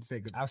hard for me to say.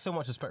 'Cause I have so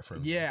much respect for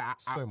him. yeah,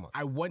 so much.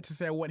 I want to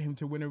say I want him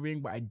to win a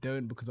ring, but I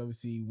don't because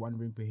obviously one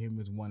ring for him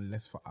is one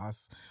less for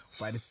us.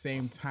 But at the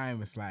same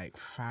time, it's like,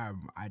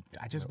 fam, I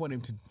just want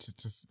him to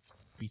just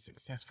be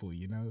successful,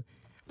 you know?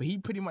 But he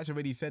pretty much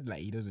already said like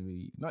he doesn't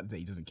really, not that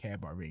he doesn't care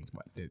about rings,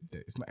 but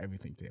it's not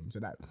everything to him.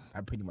 So that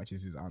pretty much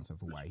is his answer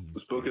for why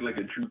he's Spoken like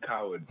a true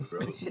coward, bro.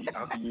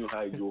 How can you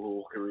hide your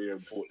whole career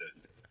in Portland?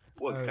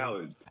 What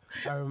coward?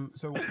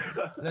 So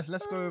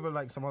let's go over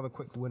like some other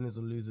quick winners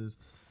and losers.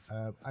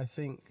 I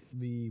think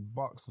the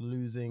Bucks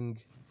losing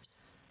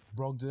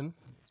Brogdon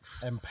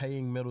and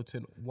paying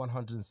Middleton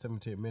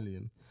 178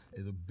 million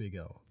is a big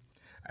L.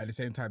 At the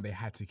same time, they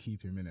had to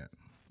keep him in it.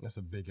 That's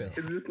a big L. Is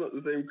this not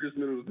the same Chris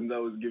Middleton that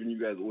was giving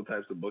you guys all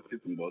types of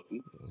buckets in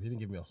Boston? He didn't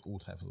give me all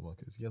types of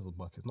buckets. He has a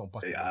bucket. It's not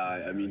bucket. Yeah,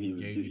 buckets. I mean, he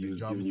was Gave you the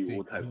giving you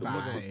all drumstick, types of Look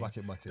at buckets. his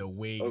bucket buckets. the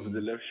way Over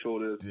the left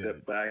shoulder, Yeah.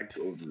 step back,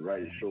 over the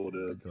right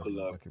shoulder, Bucket, pull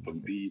up bucket, from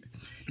buckets. deep,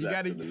 You slap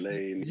gotta- to the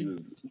lane. He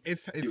was,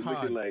 it's he was hard.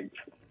 looking like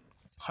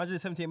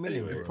 178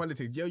 million. It's bro.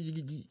 politics. Yo, you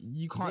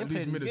can't He's lose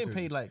getting Middleton.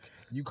 paid like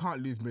You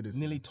can't lose Middleton.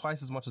 nearly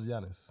twice as much as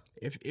Giannis.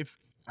 If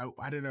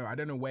I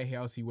don't know where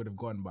else he would have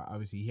gone, but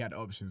obviously he had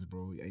options,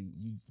 bro.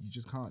 You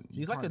just can't.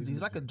 He's like a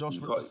Josh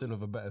can't- Richardson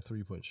with a better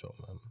 3-point shot,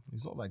 man.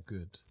 He's not that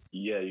good.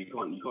 yeah, you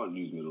can't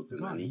lose Middleton.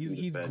 man. He can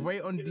He's defend,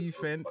 great on get his own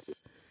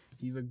defense.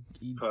 He's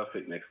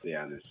perfect next to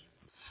Giannis.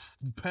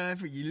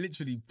 perfect. You're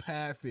literally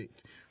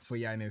perfect for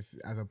Giannis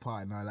as a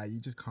partner. Like you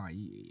just can't.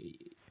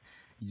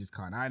 You just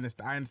can't. I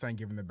understand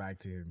giving the bag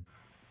to him.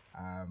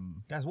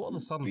 Guys, what are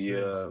the Suns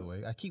doing, by the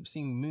way? I keep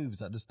seeing moves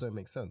that just don't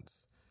make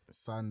sense.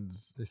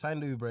 Suns. They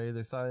signed Oubre.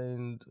 They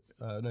signed...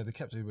 they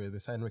kept Oubre. They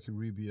signed Ricky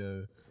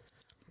Rubio.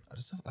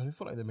 I don't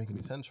feel like they're making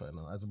any sense right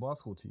now. As a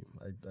basketball team,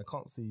 I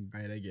can't see...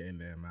 Hey, they get in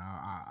there,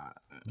 man.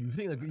 You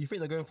think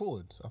they're going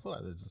forward? I feel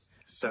like they're just...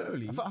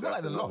 Slowly. I feel like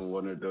they're another lost.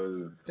 one of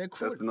those. They're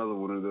That's another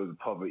one of those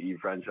poverty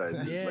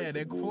franchises. Yeah, like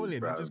they're the Bulls, crawling,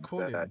 they're bruv, just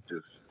crawling. that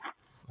just-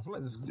 I feel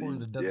like they're just crawling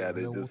the desert yeah, with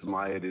they're no just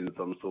water. mired in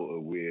some sort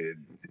of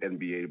weird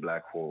NBA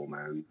black hole,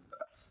 man.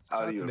 I Shout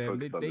don't to even them.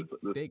 focus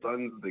on the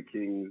Suns, the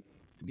Kings.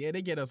 Yeah,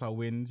 they get us our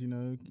wins, you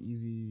know,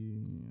 easy.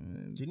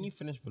 Didn't you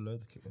finish below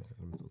the kick? Let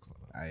me talk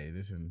about that. Hey,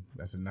 listen,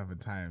 that's another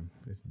time.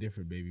 It's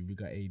different, baby. We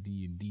got AD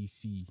in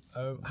DC.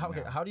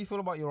 How do you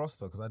feel about your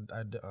roster? Because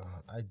I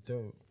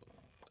don't...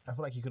 I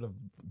feel like you could have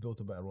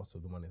built a better roster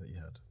with the money that you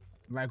had.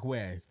 Like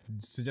where?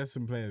 Suggest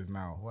some players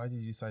now. Why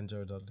did you sign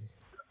Jared Dudley?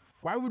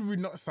 Why would we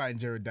not sign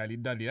Jared Dudley?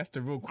 That's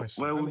the real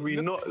question. Why would we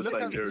not Look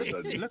sign at, Jared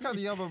Dudley? look at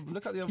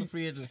the other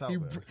free agents out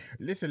there.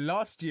 Listen,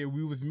 last year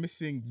we was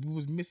missing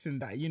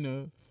that, you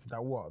know.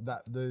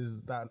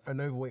 That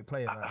an overweight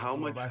player. That How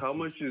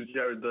much is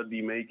Jared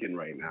Dudley making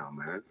right now,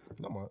 man?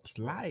 Not much. It's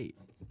light.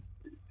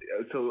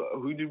 So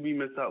who did we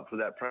miss out for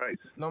that price?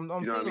 No, I'm You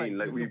know saying what I mean?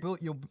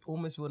 Like you're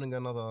almost building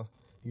another,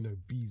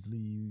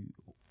 Beasley.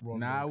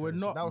 Rondo, Nah, we're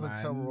not, That was man. a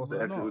terrible roster.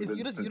 We're That's not. what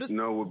It's- you just.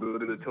 no, we're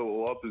building the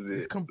total opposite.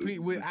 It's complete.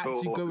 We're The actually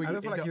total going I in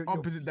don't feel like the you're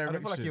opposite I direction.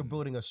 don't feel like you're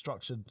building a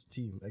structured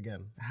team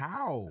again.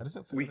 How? I just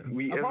don't feel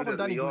We apart from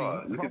Danny evidently Green. are.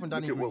 Look Apart at, from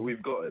Danny look at what Green.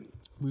 we've gotten.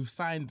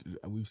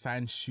 We've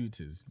signed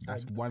shooters.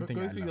 That's one thing.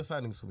 Go I through your love.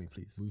 signings for me,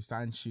 please. We've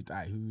signed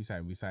who we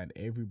signed? We signed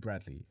Avery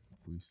Bradley.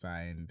 We've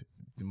signed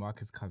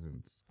DeMarcus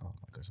Cousins. Oh my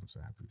gosh, I'm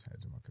so happy we signed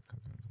DeMarcus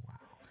Cousins. Wow.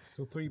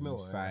 So 3 mil.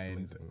 We've yeah, that's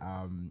signed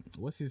amazing.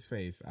 what's his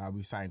face?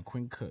 We've signed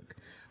Quinn Cook.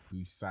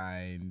 We've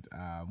signed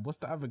what's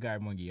the other guy,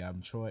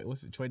 Mungie?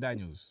 Troy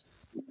Daniels.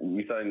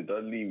 We signed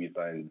Dudley. We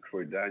signed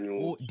Troy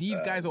Daniels.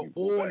 These guys are we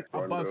all brought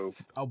back Rondo.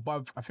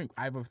 above. I think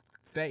either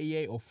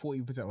 38 or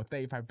 40% or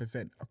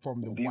 35%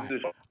 from the These white. are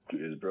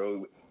shooters,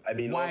 bro. I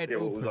mean, Wide last year,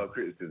 what was open. our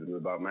criticism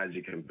about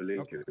Magic and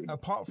Pelinka?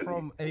 Apart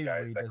from The guys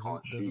Avery, that there's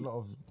can't a shoot. lot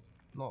of,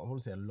 not I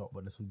wouldn't say a lot,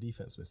 but there's some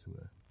defense missing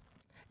there.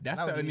 That's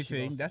That was the the only issue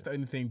thing. last That's the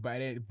only thing.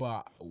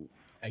 But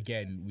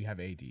again, we have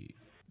AD.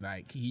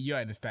 Like you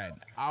understand,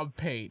 our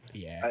paint,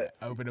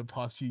 over the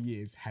past few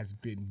years has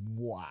been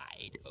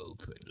wide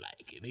open.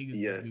 Like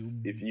yes,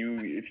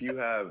 if you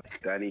have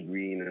Danny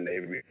Green and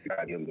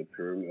everybody on the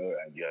perimeter,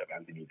 and you have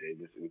Anthony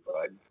Davis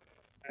inside,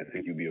 I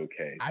think you'll be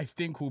okay. I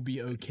think we'll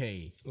be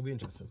okay. It'll be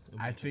interesting.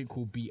 I think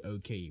we'll be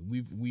okay.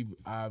 We've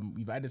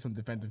added some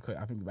defensive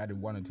I think we've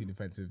added 1 or 2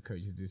 defensive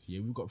coaches this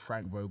year. We've got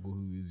Frank Vogel,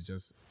 who is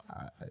just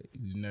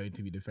who's known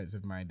to be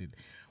defensive minded.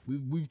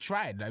 We've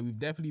tried. Like we've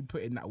definitely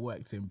put in that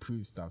work to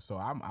improve stuff. So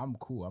I'm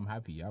cool. I'm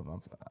happy. I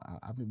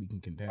think we can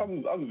contend.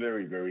 I'm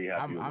very, very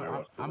happy with my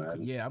roster,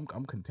 man.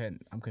 I'm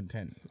content. I'm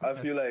content. I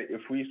feel like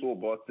if we saw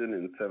Boston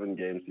in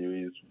 7-game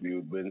series, we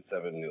would win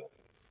 7-0.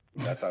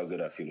 That's how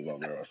good I feel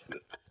about my roster.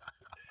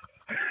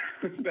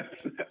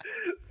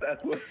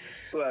 that's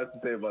what I have to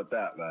say about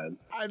that, man.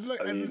 As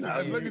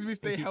long as we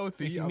stay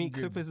healthy. If you meet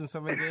Clippers in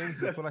 7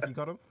 games, you feel like you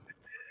got them?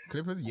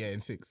 Clippers, yeah, in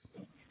 6.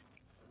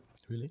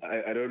 Really?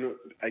 I don't know.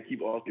 I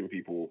keep asking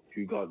people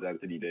who guards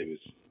Anthony Davis.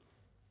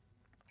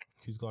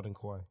 Who's guarding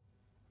Kawhi?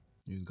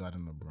 Who's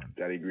guarding LeBron?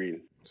 Danny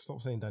Green.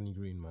 Stop saying Danny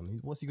Green, man.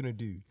 What's he gonna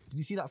do? Did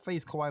you see that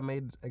face Kawhi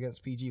made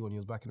against PG when he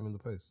was backing him in the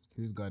post?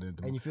 Who's guarding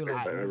DeMarcus? And you feel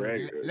like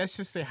let's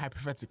just say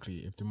hypothetically,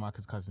 if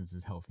DeMarcus Cousins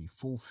is healthy,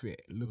 full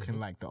fit, looking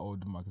like the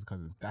old DeMarcus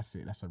Cousins, that's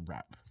it. That's a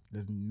wrap.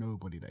 There's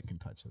nobody that can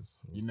touch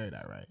us. You know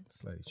that, right?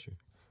 Slightly true.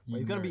 But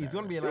he's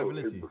gonna be a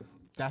liability.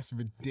 That's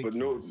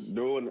ridiculous. But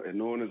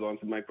no one has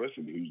answered my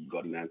question. Who's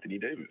guarding Anthony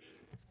Davis?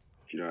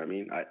 You know what I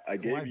mean? I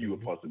gave you a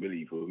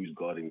possibility for who's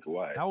guarding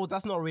Kawhi.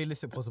 That's not a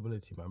realistic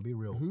possibility, man. Be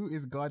real. Who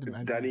is guarding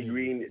Anthony Danny Davis?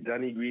 Green?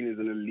 Danny Green is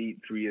an elite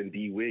 3 and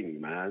D wing,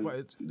 man.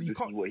 But this is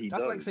what he does.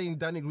 That's like saying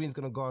Danny Green's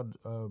gonna guard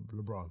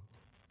LeBron.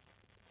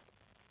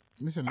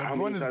 Listen, How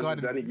LeBron many is times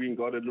guarding. has Danny Green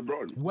guarded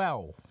LeBron?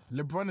 Well,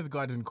 LeBron is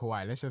guarding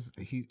Kawhi. Let's just.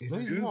 He's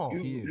not.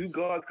 Who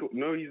guards?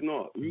 No, he's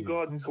not. Who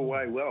guards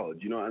Kawhi well? Do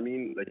you know what I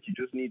mean? Like you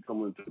just need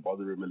someone to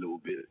bother him a little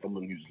bit.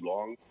 Someone who's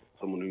long.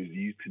 Someone who's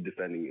used to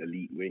defending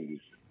elite wings.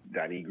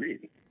 Danny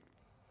Green.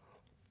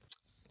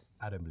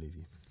 I don't believe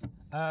you.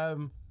 I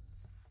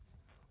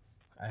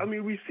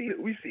mean, we see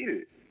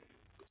it.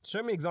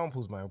 Show me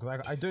examples, man,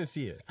 because I don't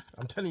see it.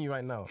 I'm telling you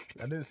right now,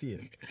 I don't see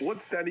it.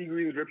 What's Danny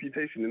Green's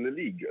reputation in the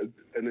league?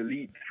 An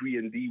elite 3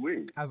 and D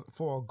wing. As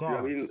for a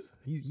guard, You know what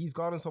I mean? he's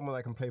guarding someone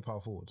that can play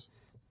power forward.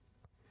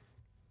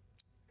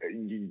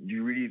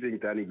 You really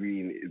think Danny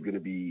Green is going to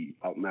be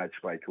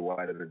outmatched by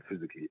Kawhi Leonard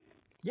physically?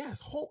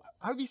 Yes.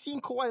 Have you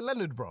seen Kawhi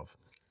Leonard, bruv?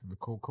 The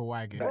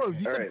Kawhi game. Bro, you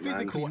said Alright, man.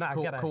 physically.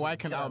 Kawhi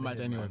can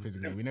outmatch anyone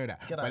physically. We know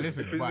that. Get out But of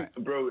listen,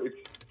 Bro,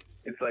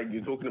 it's like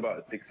you're talking about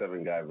a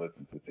 6'7" guy versus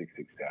a 6'6"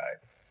 guy.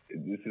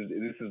 This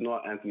is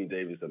not Anthony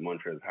Davis and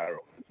Montrezl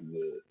Harrell. This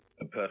is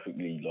a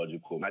perfectly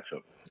logical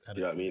matchup.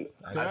 You know what I mean?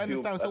 So I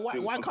understand. So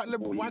why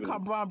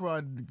can't Brown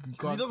guard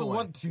Because he doesn't Kawhi?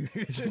 want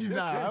to.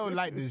 Nah, I don't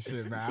like this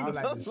shit, man. I don't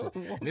like this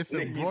shit. Listen,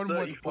 Nick, he's Bron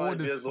wants all 35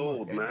 the years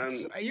old, smoke. man.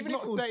 He's Even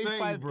not if it was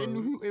 35.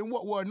 30, In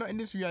what world? Not in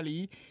this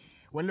reality.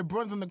 When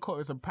LeBron's on the court,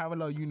 it's a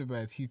parallel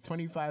universe. He's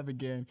 25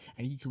 again,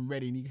 and he can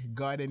ready, and he can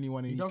guard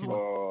anyone. And he doesn't can.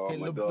 Okay,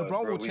 my God, LeBron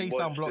bro, will we chase watched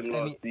down block him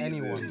last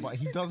anyone, season. but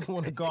he doesn't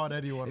want to guard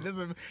anyone. It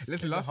doesn't.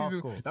 Listen, the last half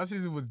season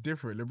court. was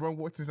different. LeBron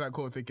walked into that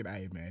court thinking,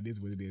 "Hey, man, this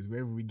is what it is.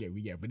 Wherever we get,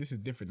 we get." But this is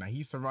different. Now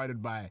he's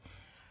surrounded by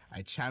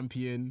a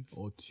champion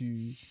or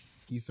two.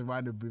 He's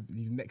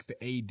he's next to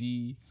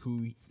AD,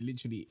 who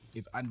literally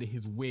is under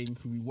his wing,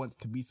 who he wants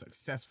to be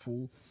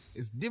successful.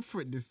 It's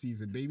different this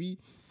season, baby.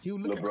 He'll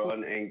look at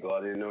LeBron ain't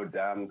guarding no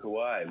damn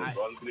Kawhi.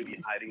 LeBron's going to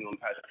be hiding on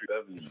Patrick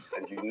Beverly,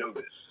 and you know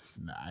this.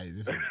 Nah,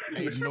 listen,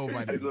 ain't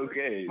nobody. It's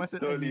okay. I It's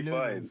said, totally you know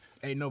fine. this.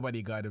 Ain't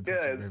nobody guarding Yeah,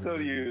 Patrick it's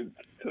Beverly.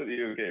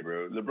 totally okay,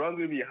 bro. LeBron's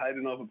going to be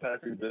hiding off of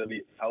Patrick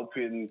Beverly,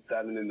 helping,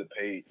 standing in the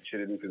paint,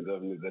 chilling,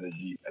 conserving his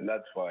energy, and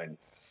that's fine.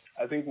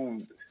 I think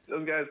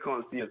those guys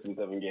can't see us in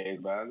 7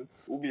 games, man.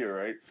 We'll be all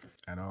right.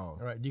 At all.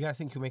 All right, do you guys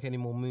think he'll make any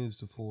more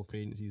moves before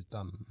free agency is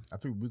done? I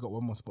think we got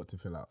one more spot to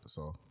fill out.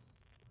 So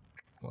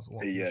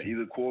What Yeah, position?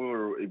 either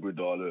Corver or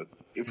Iguodala.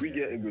 If we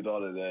get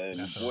Iguodala, then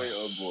boy,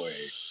 oh boy.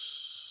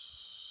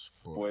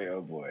 Boy,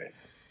 oh boy.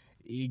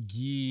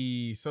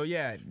 Iggy. So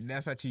yeah,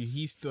 that's actually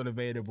he's still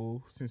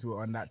available since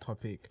we're on that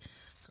topic.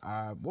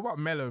 What about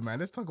Melo, man?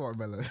 Let's talk about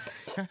Melo.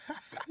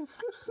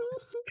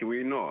 Can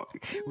we not?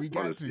 We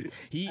got Honestly. to.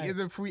 He is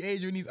a free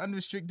agent. He's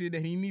unrestricted,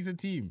 and he needs a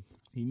team.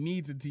 He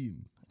needs a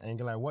team. And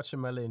like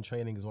watching Melo in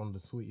training is one of the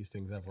sweetest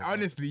things ever.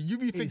 Honestly, you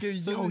be thinking,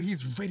 so yo,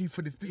 he's ready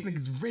for this. This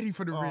nigga's ready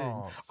for the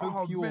ring.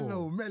 so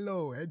pure.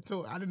 Melo.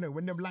 Until, I don't know,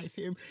 when them lights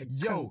hit him.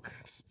 Yo,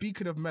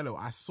 speaking of Melo,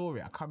 I saw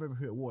it. I can't remember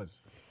who it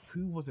was.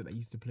 Who was it that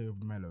used to play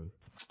with Melo?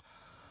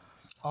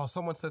 Oh,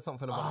 someone said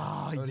something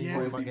about only yeah.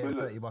 worried about getting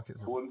 30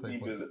 buckets or Quincy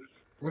something. Billups.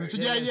 Was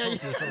it? Yeah,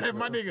 Yeah.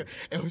 My nigga.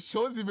 It was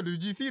Chauncey, but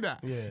did you see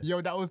that? Yeah.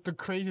 Yo, that was the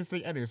craziest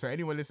thing ever. So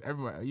everyone,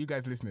 you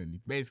guys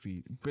listening,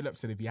 basically, Billups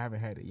said, if you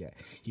haven't heard it yet,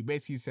 he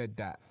basically said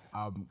that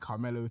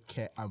Carmelo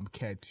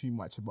cared too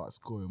much about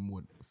scoring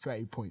more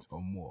 30 points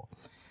or more.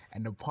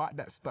 And the part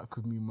that stuck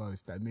with me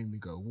most, that made me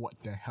go, what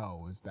the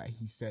hell, was that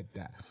he said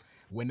that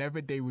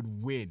whenever they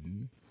would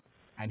win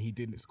and he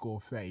didn't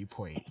score 30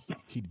 points,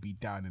 he'd be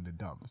down in the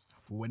dumps.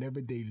 But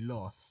whenever they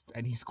lost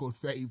and he scored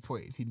 30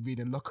 points, he'd be in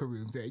the locker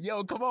room saying,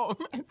 yo, come on,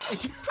 man.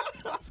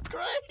 That's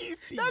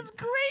crazy. That's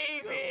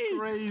crazy.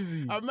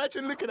 Crazy.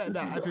 Imagine looking at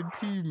that as a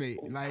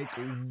teammate. Like,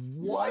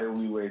 what? Why are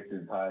we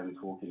wasting time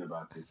talking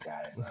about this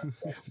guy, man?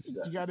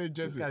 You gotta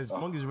just...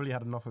 Mongi's really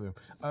had enough of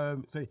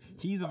him. So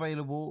he's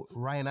available.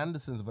 Ryan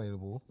Anderson's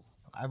available.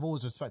 I've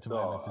always respected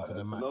Ryan Anderson to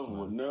the max,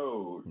 man.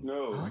 No.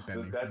 Like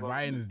that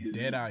Ryan is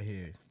dead out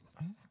here.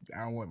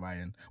 I don't want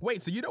Ryan.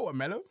 Wait, so you don't want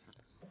Melo?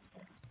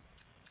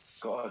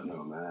 God,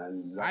 no,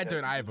 man. I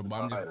don't either,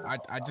 but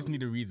I just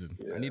need a reason.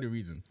 Yeah. I need a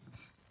reason.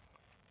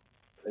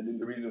 I need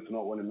the reason for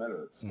not wanting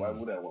Melo. Why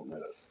would I want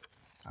Melo?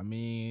 I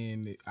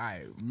mean,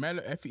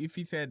 Melo, if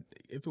he said,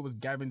 if it was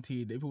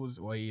guaranteed,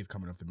 well, he is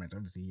coming off the bench.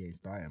 Obviously, he ain't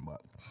starting,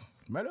 but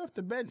Melo off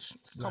the bench,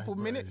 couple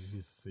minutes.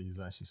 He's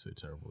actually so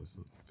terrible. It's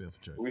a bit of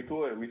a joke. We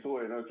saw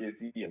it in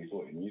OKC and we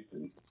saw it in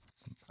Houston.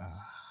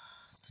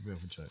 It's a bit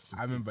of a joke.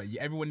 I remember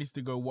everyone needs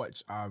to go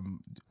watch a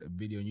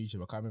video on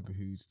YouTube. I can't remember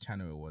whose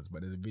channel it was, but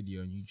there's a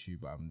video on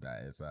YouTube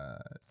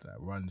that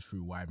runs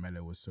through why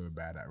Melo was so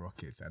bad at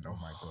Rockets, and oh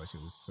my gosh,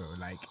 it was so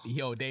like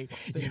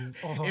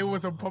it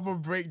was a proper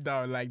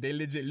breakdown. Like they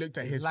legit looked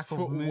at his lack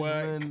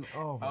footwork,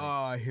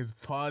 of his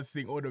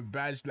passing, all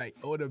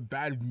the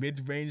bad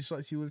mid-range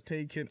shots he was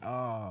taking. It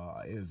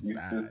was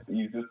bad.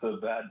 He's just a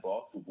bad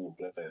basketball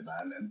player,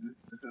 man, and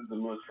this is the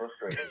most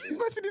frustrating.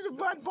 Listen, he's a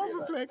bad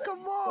basketball player. Come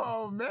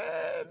on, man.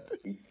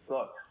 He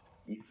sucks.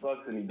 He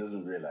sucks and he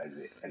doesn't realize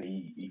it. And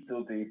he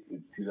still thinks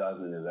it's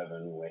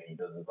 2011 when he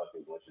doesn't suck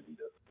as much as he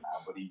does now.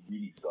 But he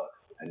really sucks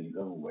and he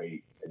doesn't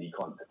wait and he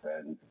can't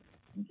defend.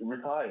 He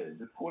retired.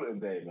 Just call it a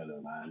day,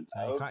 Melo, man.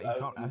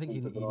 I think he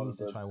needs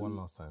to try one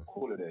last time.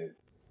 Call it a day.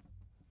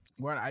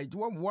 Well,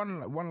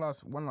 one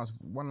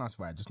last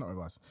fight, just not with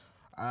us.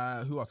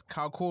 Who else?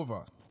 Kyle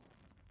Korver.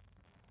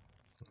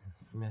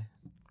 Meh.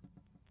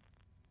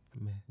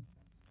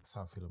 That's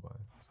how I feel about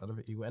it. So I don't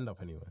think he will end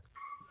up anywhere.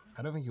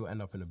 I don't think he will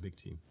end up in a big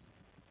team.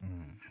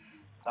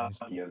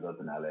 He ends up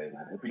in LA,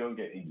 man. If we don't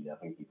get Iggy, I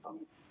think he's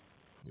coming.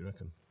 You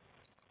reckon?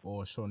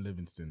 Or Sean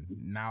Livingston,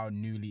 now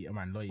newly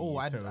loyalty. Oh,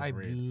 I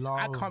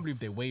can't believe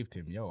they waived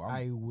him. Yo,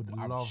 I'm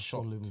love shocked.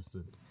 Sean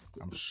Livingston.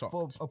 I'm shocked.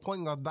 For a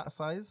point guard that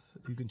size,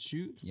 who can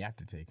shoot. You have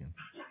to take him.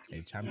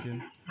 He's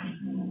champion.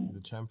 He's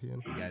a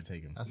champion. You gotta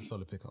take him. That's a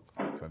solid pickup.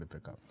 I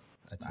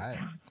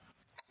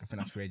think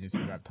that's free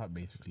agency wrapped up,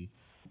 basically.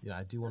 Yeah,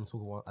 I do want to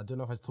talk about. I don't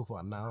know if I should talk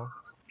about it now,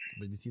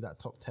 but you see that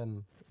top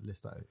 10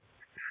 list that a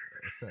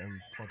certain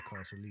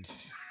podcast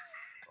released.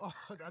 I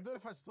don't know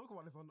if I should talk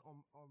about this on the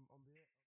air.